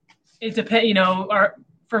 Well, it depends,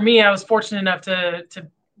 for me, I was fortunate enough to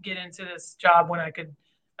get into this job when I could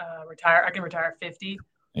retire. I can retire at 50.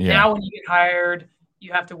 Yeah. Now, when you get hired,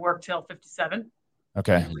 you have to work till 57.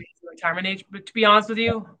 Okay. Retirement age. But to be honest with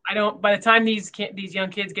you, by the time these young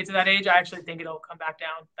kids get to that age, I actually think it'll come back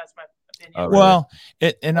down. That's my opinion. Well,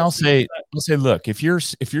 I'll say, look, if you're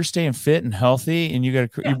staying fit and healthy, and you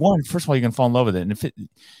got to, first of all, you're gonna fall in love with it, and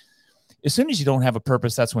as soon as you don't have a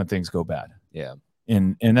purpose, that's when things go bad. Yeah.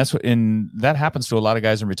 And that happens to a lot of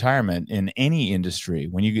guys in retirement in any industry.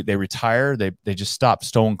 When they retire, they just stop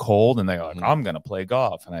stone cold, and they go, like, I'm going to play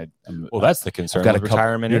golf. And that's the concern with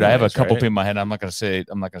retirement. Dude, I have a couple people in my head. I'm not going to say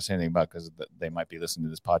anything about because they might be listening to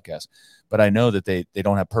this podcast, but I know that they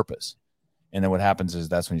don't have purpose. And then what happens is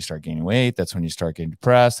that's when you start gaining weight. That's when you start getting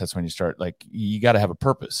depressed. That's when you start you got to have a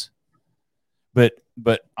purpose. But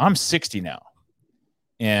I'm 60 now,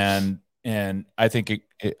 and I think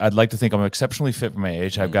I'd like to think I'm exceptionally fit for my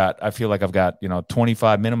age. I feel like I've got,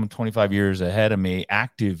 minimum 25 years ahead of me,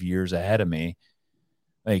 active years ahead of me.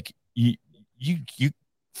 Like you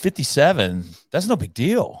 57, that's no big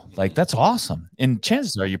deal. Like, that's awesome. And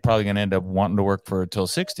chances are you're probably going to end up wanting to work for till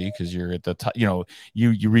 60 because you're at the top, you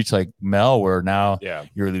reach like Mel where now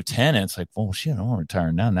you're a lieutenant. It's like, well, shit, I don't want to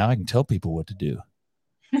retire now. Now I can tell people what to do.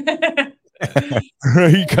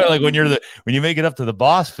 You kind of like when you make it up to the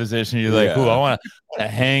boss position, you're like, "Ooh, I want to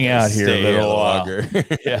hang out here a little longer."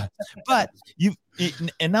 Yeah, but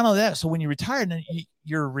and none of that. So when you retire, then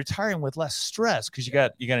you're retiring with less stress because you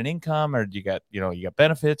got an income, or you got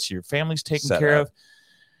benefits, your family's taken care of.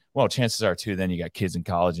 Well, chances are too, then you got kids in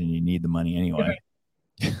college and you need the money anyway.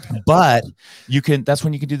 But that's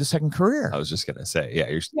when you can do the second career. I was just gonna say,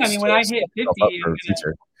 I mean, when I hit 50.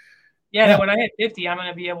 When I hit 50, I'm going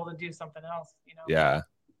to be able to do something else, Yeah.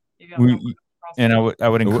 And I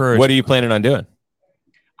would encourage. What are you planning on doing?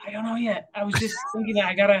 I don't know yet. I was just thinking that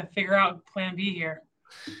I got to figure out plan B here.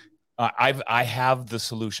 I have the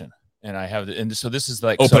solution, and so this is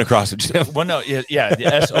like open across the gym. Well, no,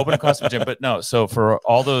 yes, open across the gym, but no. So for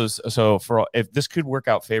all those, if this could work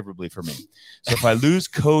out favorably for me, so if I lose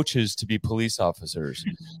coaches to be police officers,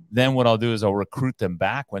 then what I'll do is I'll recruit them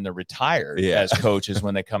back when they're retired as coaches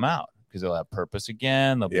when they come out. Because they'll have purpose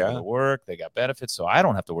again. They'll be able to work. They got benefits. So I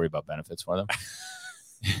don't have to worry about benefits for them.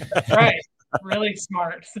 Right. Really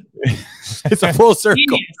smart. It's a full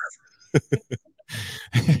circle.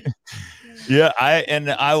 Yeah,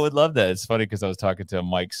 I would love that. It's funny because I was talking to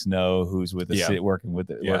Mike Snow, who's with the city, works with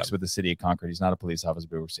the city of Concord. He's not a police officer,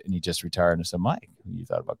 but and he just retired. And I said, Mike, you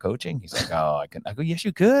thought about coaching? He's like, oh, I can. I go, yes,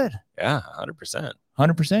 you could. Yeah, 100%.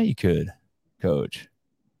 100%, you could coach.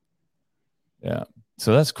 Yeah,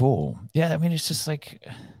 so that's cool. Yeah, I mean, it's just like,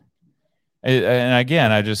 and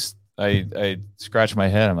again, I scratch my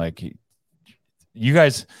head. I'm like, you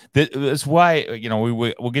guys, that's why,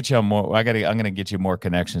 we'll get you on more. I'm going to get you more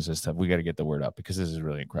connections and stuff. We got to get the word out because this is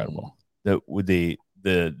really incredible. With the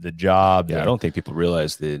job. Yeah, I don't think people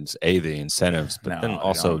realize the incentives, but then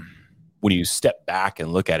also when you step back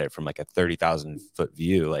and look at it from like a 30,000 foot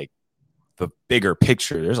view, like the bigger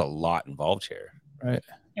picture, there's a lot involved here. Right.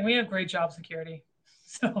 And we have great job security.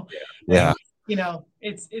 So yeah,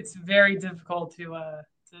 it's very difficult to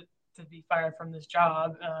be fired from this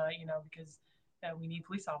job, because we need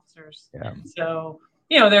police officers. Yeah. And so,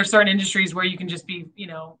 there are certain industries where you can just be,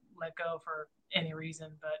 let go for any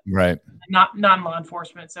reason, but right. not in law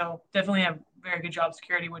enforcement. So definitely have very good job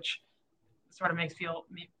security, which sort of makes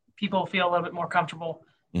people feel a little bit more comfortable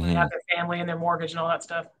when they have their family and their mortgage and all that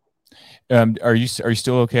stuff. Are you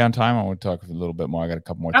still okay on time? I want to talk a little bit more. I got a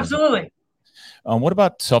couple more. Absolutely. What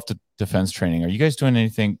about self-defense training? Are you guys doing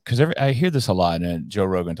anything? Because I hear this a lot, and Joe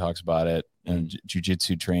Rogan talks about it, and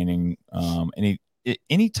jiu-jitsu training.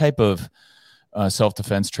 Any type of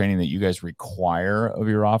self-defense training that you guys require of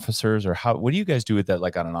your officers, or what do you guys do with that,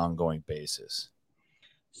 like on an ongoing basis?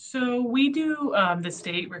 So we do. The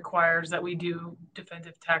state requires that we do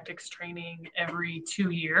defensive tactics training every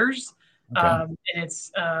 2 years, okay. And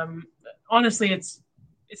it's honestly it's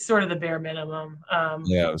sort of the bare minimum. I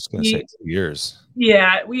was going to say 2 years.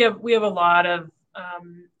 Yeah, we have a lot of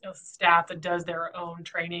staff that does their own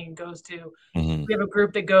training, goes to. We have a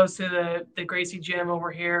group that goes to the Gracie gym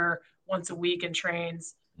over here once a week and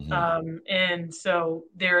trains. And so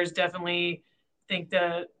there is definitely, I think,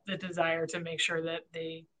 the desire to make sure that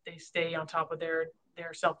they stay on top of their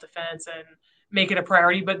self-defense and make it a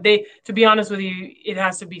priority. But to be honest with you, it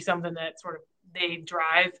has to be something that sort of they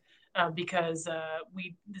drive. Because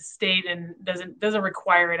the state and doesn't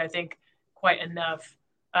require it, I think, quite enough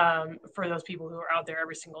for those people who are out there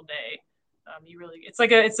every single day. It's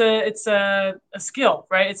like it's a skill,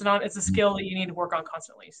 right? It's a skill that you need to work on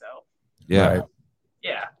constantly. So yeah.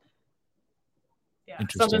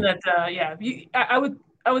 Something that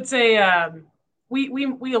I would say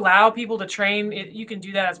we allow people to train. You can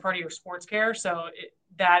do that as part of your sports care, so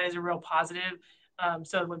that is a real positive.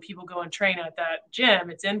 So when people go and train at that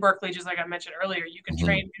gym, it's in Berkeley, just like I mentioned earlier, you can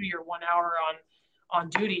train through your 1 hour on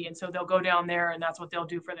duty. And so they'll go down there and that's what they'll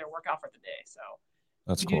do for their workout for the day. So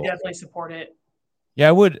that's we cool. do definitely support it. Yeah,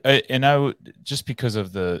 I would. I would, just because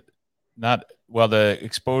of the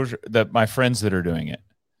exposure that my friends that are doing it.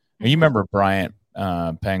 You remember Bryant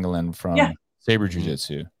Pangolin from Saber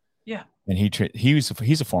Jiu-Jitsu? Yeah. And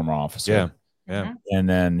he's a former officer. Yeah. Yeah. And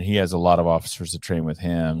then he has a lot of officers that train with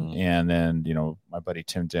him. And then, my buddy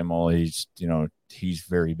Tim Dimmel, he's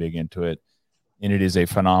very big into it. And it is a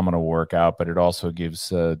phenomenal workout, but it also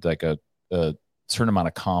gives like a certain amount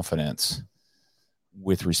of confidence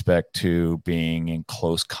with respect to being in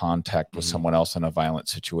close contact with someone else in a violent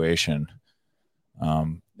situation.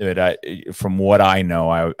 From what I know,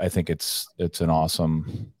 I think it's an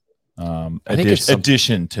awesome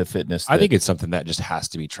addition to fitness. I think it's something that just has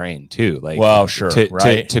to be trained too. Like, well, sure,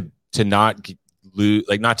 right? To not lose,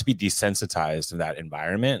 like, not to be desensitized to that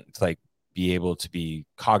environment. To like be able to be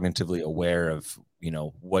cognitively aware of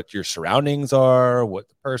what your surroundings are, what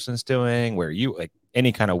the person's doing, where you like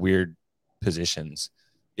any kind of weird positions,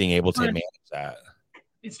 being able to manage that.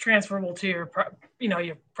 It's transferable to your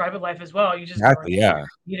private life as well. You just exactly,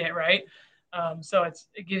 need it, right? So it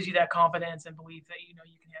gives you that confidence and belief that you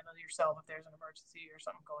can handle it yourself if there's an emergency or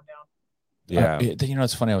something going down. Yeah,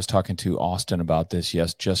 it's funny. I was talking to Austin about this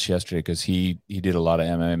just yesterday because he did a lot of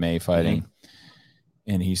MMA fighting,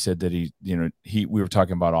 and he said that we were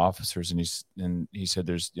talking about officers, and he said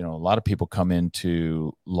there's a lot of people come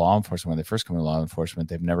into law enforcement when they first come into law enforcement,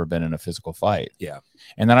 they've never been in a physical fight. Yeah,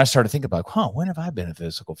 and then I started thinking about, when have I been in a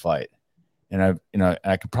physical fight? And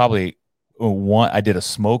I could probably. I did a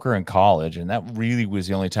smoker in college, and that really was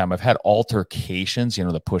the only time I've had altercations,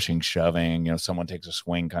 the pushing, shoving, someone takes a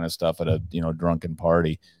swing kind of stuff at a, drunken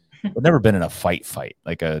party, but never been in a fight,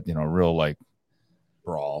 like a, real like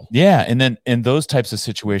brawl. Yeah. And those types of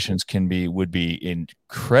situations would be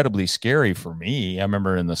incredibly scary for me. I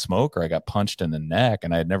remember in the smoker, I got punched in the neck,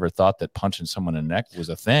 and I had never thought that punching someone in the neck was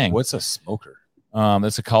a thing. What's a smoker?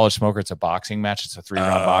 It's a college smoker. It's a boxing match. It's a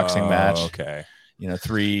 3-round boxing match. Okay. you know,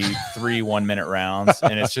 three 1 minute rounds,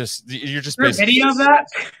 and it's just you're just basically video of that.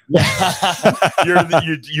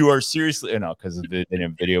 you are seriously because they didn't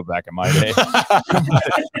have video back in my day.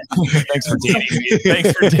 Thanks for dating me.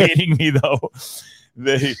 Thanks for dating me though.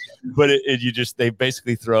 They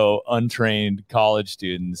basically throw untrained college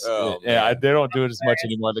students. They don't do it as much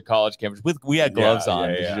anymore at the college campus. We had gloves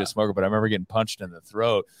on because you just smoke, but I remember getting punched in the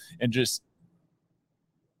throat and just.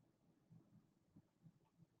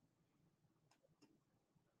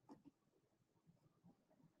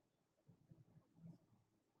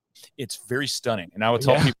 It's very stunning, and I would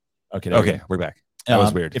tell people. Okay, we're back. That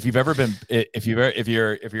was weird. If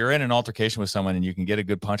you're in an altercation with someone and you can get a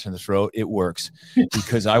good punch in the throat, it works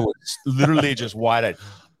because I was literally just wide-eyed.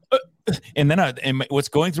 And then what's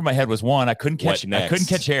going through my head was I couldn't catch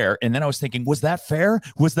air, and then I was thinking, was that fair?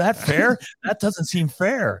 That doesn't seem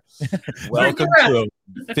fair. Welcome to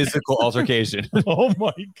a physical altercation. Oh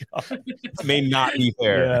my god, it may not be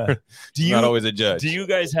fair. Yeah. Not always a judge. Do you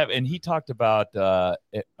guys have? And he talked about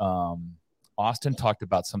Austin talked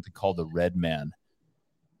about something called the Red Man,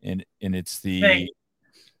 and it's the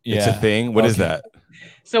it's a thing. What is that?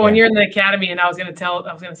 So when you're in the academy, and I was going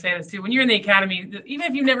to say this too. When you're in the academy, even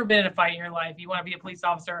if you've never been in a fight in your life, you want to be a police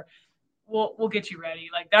officer, we'll get you ready.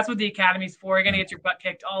 Like that's what the academy's for. You're going to get your butt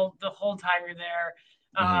kicked the whole time you're there.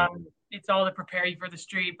 It's all to prepare you for the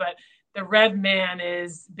street. But the Red Man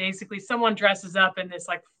is basically someone dresses up in this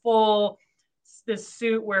like this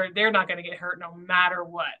suit where they're not going to get hurt no matter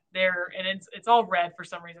what. It's all red for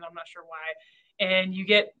some reason. I'm not sure why. And you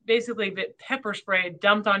get basically pepper spray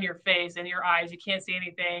dumped on your face and your eyes. You can't see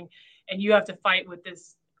anything, and you have to fight with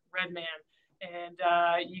this Red Man. And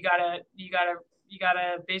you gotta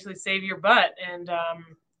basically save your butt and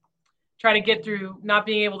try to get through not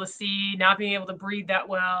being able to see, not being able to breathe that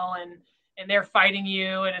well, and they're fighting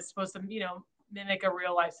you, and it's supposed to mimic a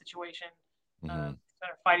real life situation, kind of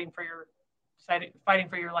fighting for your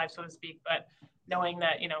life, so to speak. But knowing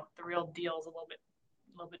that the real deal is a little bit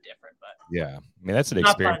different. But yeah, I mean that's an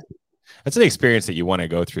experience. That's an experience that you want to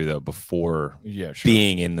go through though before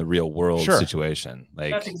being in the real world situation.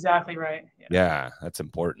 Like that's exactly right. Yeah, that's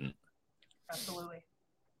important. Absolutely.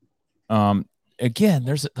 Again,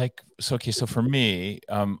 there's so for me,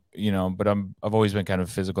 but I've always been kind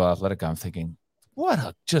of physical athletic. I'm thinking, what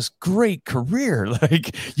a just great career.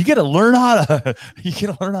 Like you get to learn how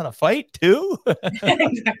to fight too.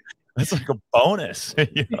 That's like a bonus.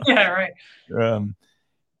 Yeah, right.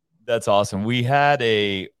 That's awesome. We had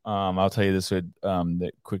I'll tell you this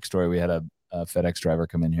the quick story. We had a FedEx driver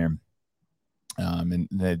come in here. And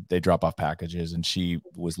they drop off packages, and she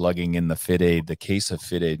was lugging in the case of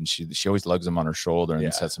Fit Aid, and she always lugs them on her shoulder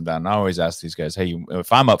and sets them down. And I always ask these guys, hey,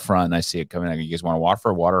 if I'm up front and I see it coming, you guys want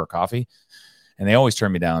to water or coffee? And they always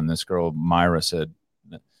turn me down. This girl Myra said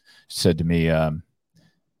to me,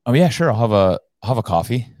 oh yeah, sure, I'll have a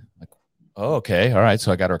coffee. Like, oh, okay, all right.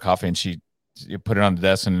 So I got her a coffee, and she put it on the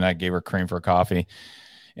desk, and I gave her cream for a coffee.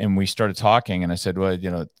 And we started talking, and I said, well,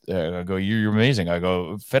 I go, you're amazing. I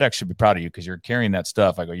go, FedEx should be proud of you because you're carrying that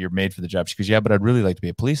stuff. I go, you're made for the job. She goes, yeah, but I'd really like to be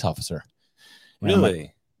a police officer.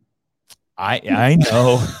 Really? Like, I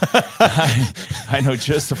know. I know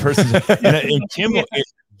just the person. And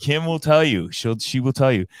Kim will tell you. She will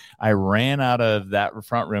tell you. I ran out of that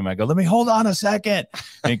front room. I go, let me hold on a second.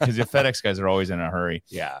 Because the FedEx guys are always in a hurry.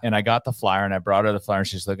 Yeah. And I got the flyer, and I brought her the flyer, and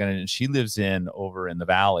she's looking at it, and she lives over in the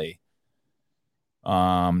valley.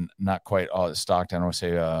 Not quite all Stockton. I don't want to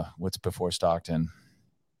say what's before Stockton.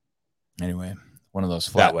 Anyway, one of those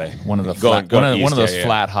flat one of those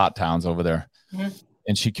flat hot towns over there. Mm-hmm.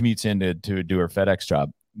 And she commutes in to do her FedEx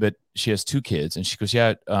job, but she has 2 kids, and she goes,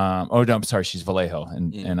 yeah. Oh no, I'm sorry, she's Vallejo,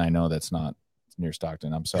 and I know that's not near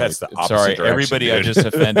Stockton. I'm sorry. That's the opposite direction, everybody. Dude. I just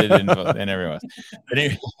offended and everyone. But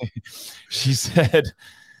anyway, she said.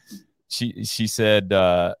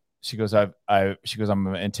 She goes, I'm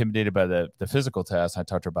intimidated by the physical test. I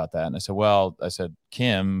talked to her about that. And I said,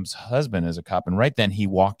 Kim's husband is a cop. And right then he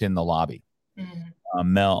walked in the lobby.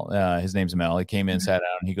 Mm-hmm. Mel, his name's Mel. He came in, sat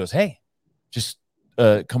down, and he goes, hey, just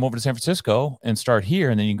come over to San Francisco and start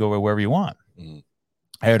here. And then you can go wherever you want. Mm-hmm.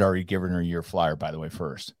 I had already given her your flyer, by the way,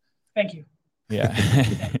 first. Thank you. Yeah.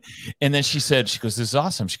 And then she goes, this is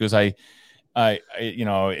awesome. She goes, here's why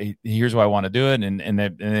I want to do it.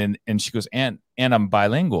 And she goes, and I'm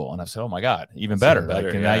bilingual. And I said, oh my God, even better.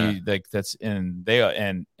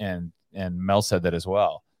 And Mel said that as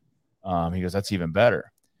well. He goes, that's even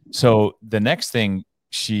better. So the next thing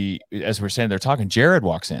as we're saying, they're talking, Jared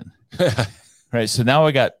walks in. Right. So now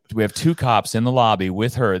we have 2 cops in the lobby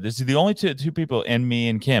with her. This is the only two people, and me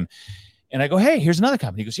and Kim. And I go, hey, here's another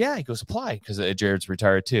company. He goes, yeah. He goes, apply, because Jared's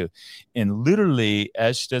retired too. And literally,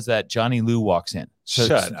 as she does that, Johnny Lou walks in. So,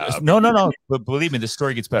 Shut up. No. But believe me, the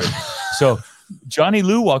story gets better. So Johnny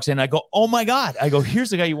Lou walks in. I go, oh my God. I go,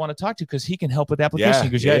 here's the guy you want to talk to because he can help with the application. Yeah, he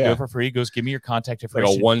goes, yeah, do it for free. He goes, give me your contact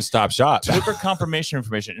information. Like a one-stop shop. Took her confirmation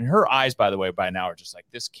information. And her eyes, by the way, by now are just like,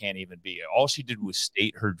 this can't even be. All she did was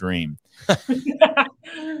state her dream.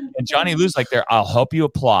 And Johnny Lou's like, there, I'll help you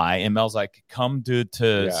apply. And Mel's like, come to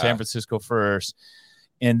San Francisco first.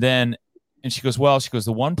 And she goes, well,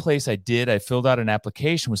 the one place I filled out an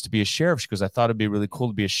application was to be a sheriff. She goes, I thought it'd be really cool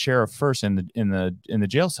to be a sheriff first in the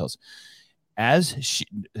jail cells. As she,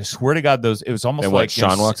 I swear to God, it was almost like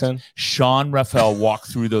Sean walks in. Sean Raphael walked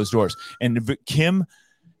through those doors, and Kim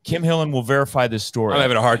Hillen will verify this story. I'm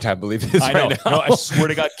having a hard time believing this I know. right now. No, I swear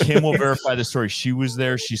to God, Kim will verify the story. She was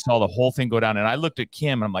there. She saw the whole thing go down. And I looked at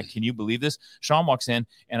Kim and I'm like, can you believe this? Sean walks in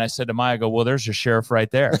and I said to Maya, I go, well, there's your sheriff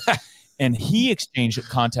right there. And he exchanged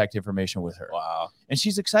contact information with her. Wow. And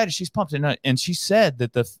she's excited. She's pumped. And she said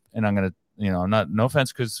that and I'm going to, no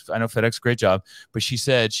offense, because I know FedEx, great job, but she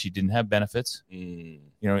said she didn't have benefits. She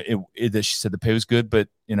said the pay was good, but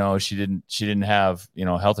she didn't have,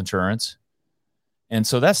 health insurance. And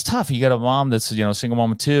so that's tough. You got a mom that's, single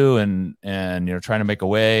mom of two and trying to make a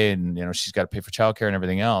way, and, she's got to pay for childcare and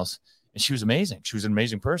everything else. And she was amazing. She was an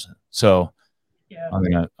amazing person. So yeah. I'm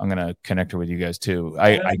going to connect her with you guys too.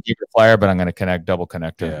 I gave her a flyer, but I'm going to double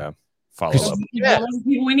connect her. Yeah. Follow up. Yeah.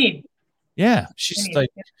 People we need. Yeah.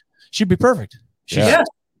 She'd be perfect.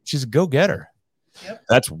 She's a go-getter. Yep.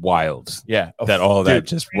 That's wild. Yeah. That all that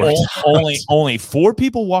just worked. Only 4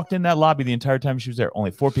 people walked in that lobby the entire time she was there.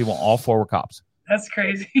 Only 4 people. All 4 were cops. That's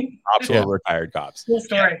crazy. Cops were retired cops. Cool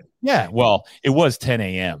story. Yeah. Well, it was 10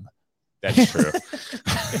 a.m. That's true.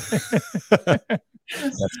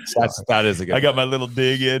 that is a good. I got my little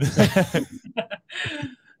dig in.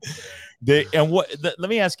 Let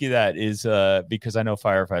me ask you that is because I know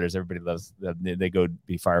firefighters, everybody loves they go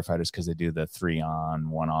be firefighters because they do the 3 on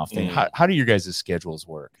 1 off thing. How do your guys' schedules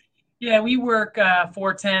work? Yeah, we work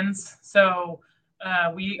 4-10s. So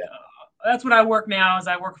that's what I work now is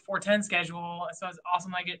I work a 4-10 schedule. So it's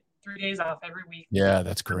awesome. I get 3 days off every week. Yeah,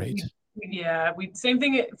 that's great. We same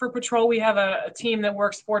thing for patrol. We have a team that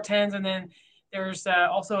works 4-10s, and then there's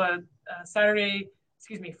also a Friday,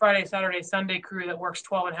 Saturday, Sunday crew that works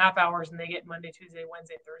 12.5 hours, and they get Monday, Tuesday,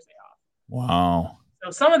 Wednesday, Thursday off. Wow.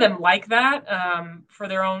 So some of them like that for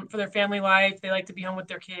their family life. They like to be home with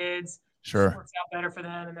their kids. Sure. It works out better for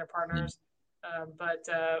them and their partners. But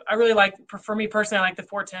I really for me personally, I like the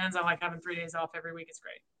 4-10s. I like having 3 days off every week. It's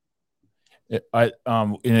great.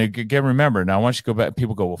 And again, remember now, once you go back,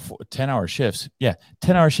 people go, well, 10-hour shifts. Yeah.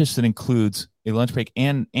 10-hour shifts that includes a lunch break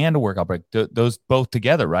and a workout break. Those both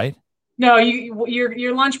together, right? No,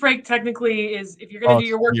 your lunch break technically is if you're going to do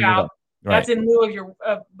your workout, right. That's in lieu of your.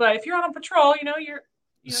 But if you're on a patrol, you're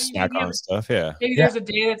snack on stuff. Yeah. Maybe there's a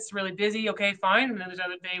day that's really busy. Okay, fine. And then there's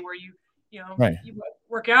another day where you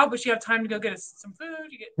work out, but you have time to go get some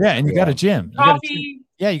food. And you got a gym. Coffee.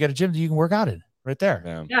 You got a gym that you can work out in right there.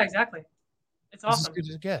 Yeah, exactly. It's awesome. As good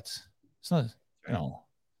as it gets. It's not,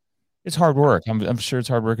 it's hard work. I'm sure it's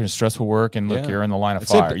hard work and stressful work. And look, you're in the line of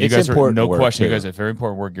fire. You guys are no question. You guys are very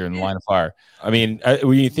important work. You're in the line of fire. I mean,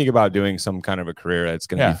 when you think about doing some kind of a career that's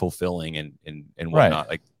going to be fulfilling and whatnot,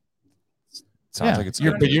 like sounds like it's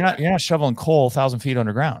good. But you're not shoveling coal 1,000 feet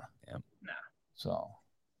underground. Yeah. No. So,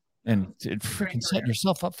 and freaking setting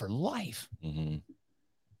yourself up for life. Mm-hmm.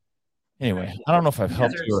 Anyway, I don't know if I've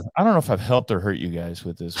helped you. I don't know if I've helped or hurt you guys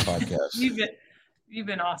with this podcast. You've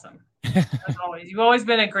been awesome. As always. You've always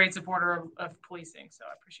been a great supporter of policing, so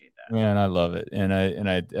I appreciate that. Man, I love it, and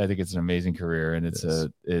I think it's an amazing career, and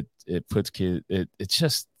it puts kids. It's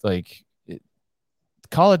just like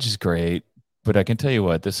college is great, but I can tell you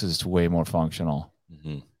what, this is way more functional,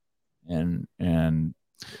 and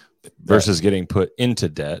versus getting put into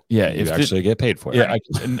debt. Yeah, if you actually get paid for it. Yeah,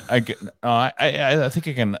 I think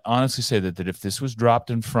I can honestly say that if this was dropped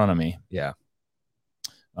in front of me,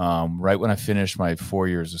 right when I finished my 4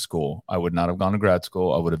 years of school, I would not have gone to grad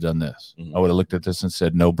school. I would have done this. I would have looked at this and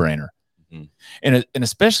said, no brainer. And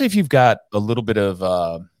especially if you've got a little bit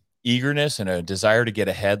of eagerness and a desire to get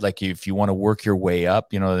ahead, like if you want to work your way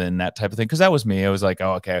up, and that type of thing. Because that was me. I was like,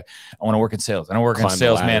 oh, okay, I want to work in sales. I don't work in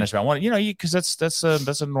sales management. I want, because that's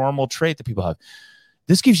a normal trait that people have.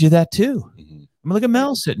 This gives you that too. I mean, look at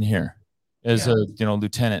Mel sitting here as a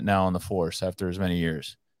lieutenant now in the force after as many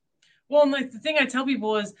years. Well, and like the thing I tell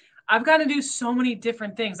people is I've got to do so many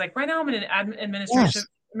different things. Like right now I'm in an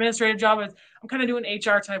administrative job. I'm kind of doing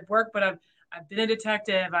HR type work, but I've been a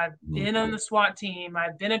detective. I've been on the SWAT team.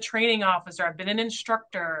 I've been a training officer. I've been an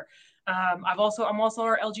instructor. I'm also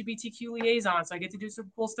our LGBTQ liaison, so I get to do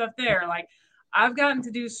some cool stuff there. Like, I've gotten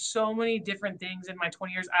to do so many different things in my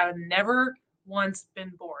 20 years. I've never once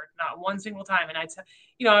been bored, not one single time. And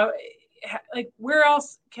like, where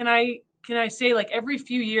else can I say, like, every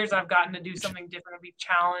few years I've gotten to do something different and be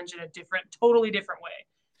challenged in a totally different way.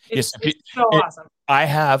 It's so awesome.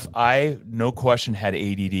 I no question had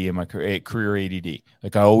ADD in my career ADD.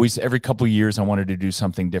 Like, I always, every couple of years I wanted to do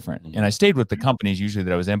something different. And I stayed with the companies usually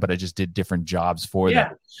that I was in, but I just did different jobs for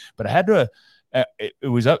them. But I had to, it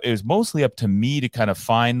was mostly up to me to kind of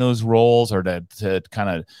find those roles, or to kind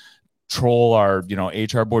of troll our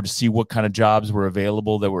HR board to see what kind of jobs were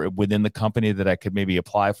available that were within the company that I could maybe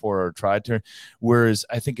apply for or try to. Whereas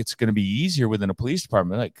I think it's going to be easier within a police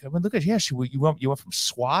department. Like, I mean, look at you went from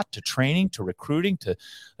SWAT to training to recruiting to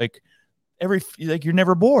like you're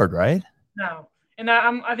never bored, right? No, and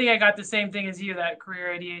I think I got the same thing as you, that career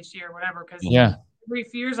ADHD or whatever. Because every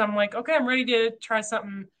few years I'm like, okay, I'm ready to try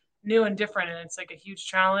something new and different, and it's like a huge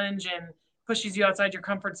challenge and pushes you outside your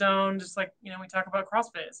comfort zone. Just like, we talk about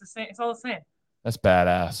CrossFit. It's the same. It's all the same. That's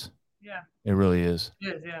badass. Yeah. It really is.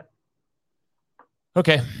 It is, yeah.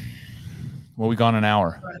 Okay. Well, we gone an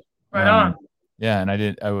hour. Right on. Yeah,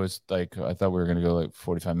 and I was like, I thought we were going to go like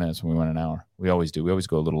 45 minutes when we went an hour. We always do. We always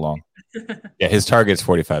go a little long. Yeah, his target's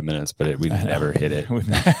 45 minutes, but we've never hit it.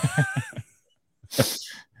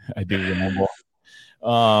 I do remember.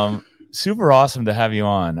 Super awesome to have you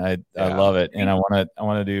on. I love it, and I want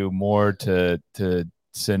to do more to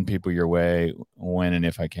send people your way when and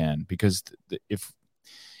if I can, because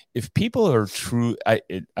if people are true, I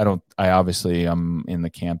obviously I'm in the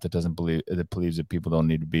camp that believes that people don't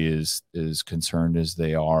need to be as concerned as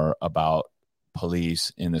they are about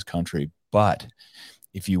police in this country. But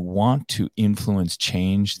if you want to influence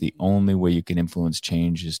change, the only way you can influence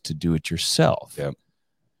change is to do it yourself. Yep.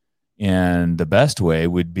 And the best way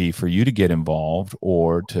would be for you to get involved,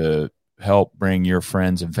 or to help bring your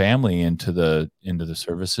friends and family into the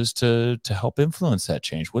services to help influence that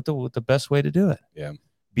change. What the best way to do it? Yeah.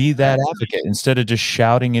 Be that advocate instead of just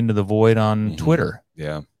shouting into the void on Twitter.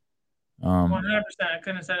 Yeah. 100%. I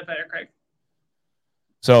couldn't have said it better, Craig.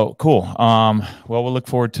 So cool. Well, we'll look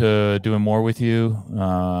forward to doing more with you.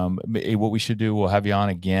 What we should do, we'll have you on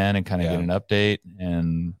again and kind of get an update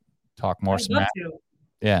and talk more smack.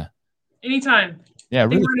 Yeah. Anytime. Yeah, I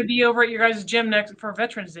think we're going to be over at your guys' gym next for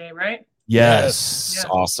Veterans Day, right? Yes.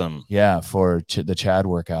 Awesome. Yeah, for the Chad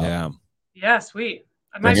workout. Yeah. Yeah, sweet.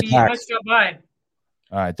 I might stop by.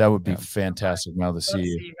 All right, that would be fantastic, Mel, to see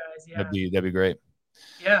you. See you guys. Yeah. That'd be great.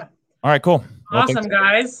 Yeah. All right, cool. Awesome,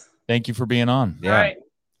 guys. Thank you for being on. Yeah. All right.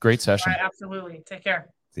 Great session. All right, absolutely. Take care.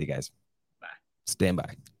 See you guys. Bye. Stand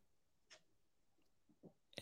by.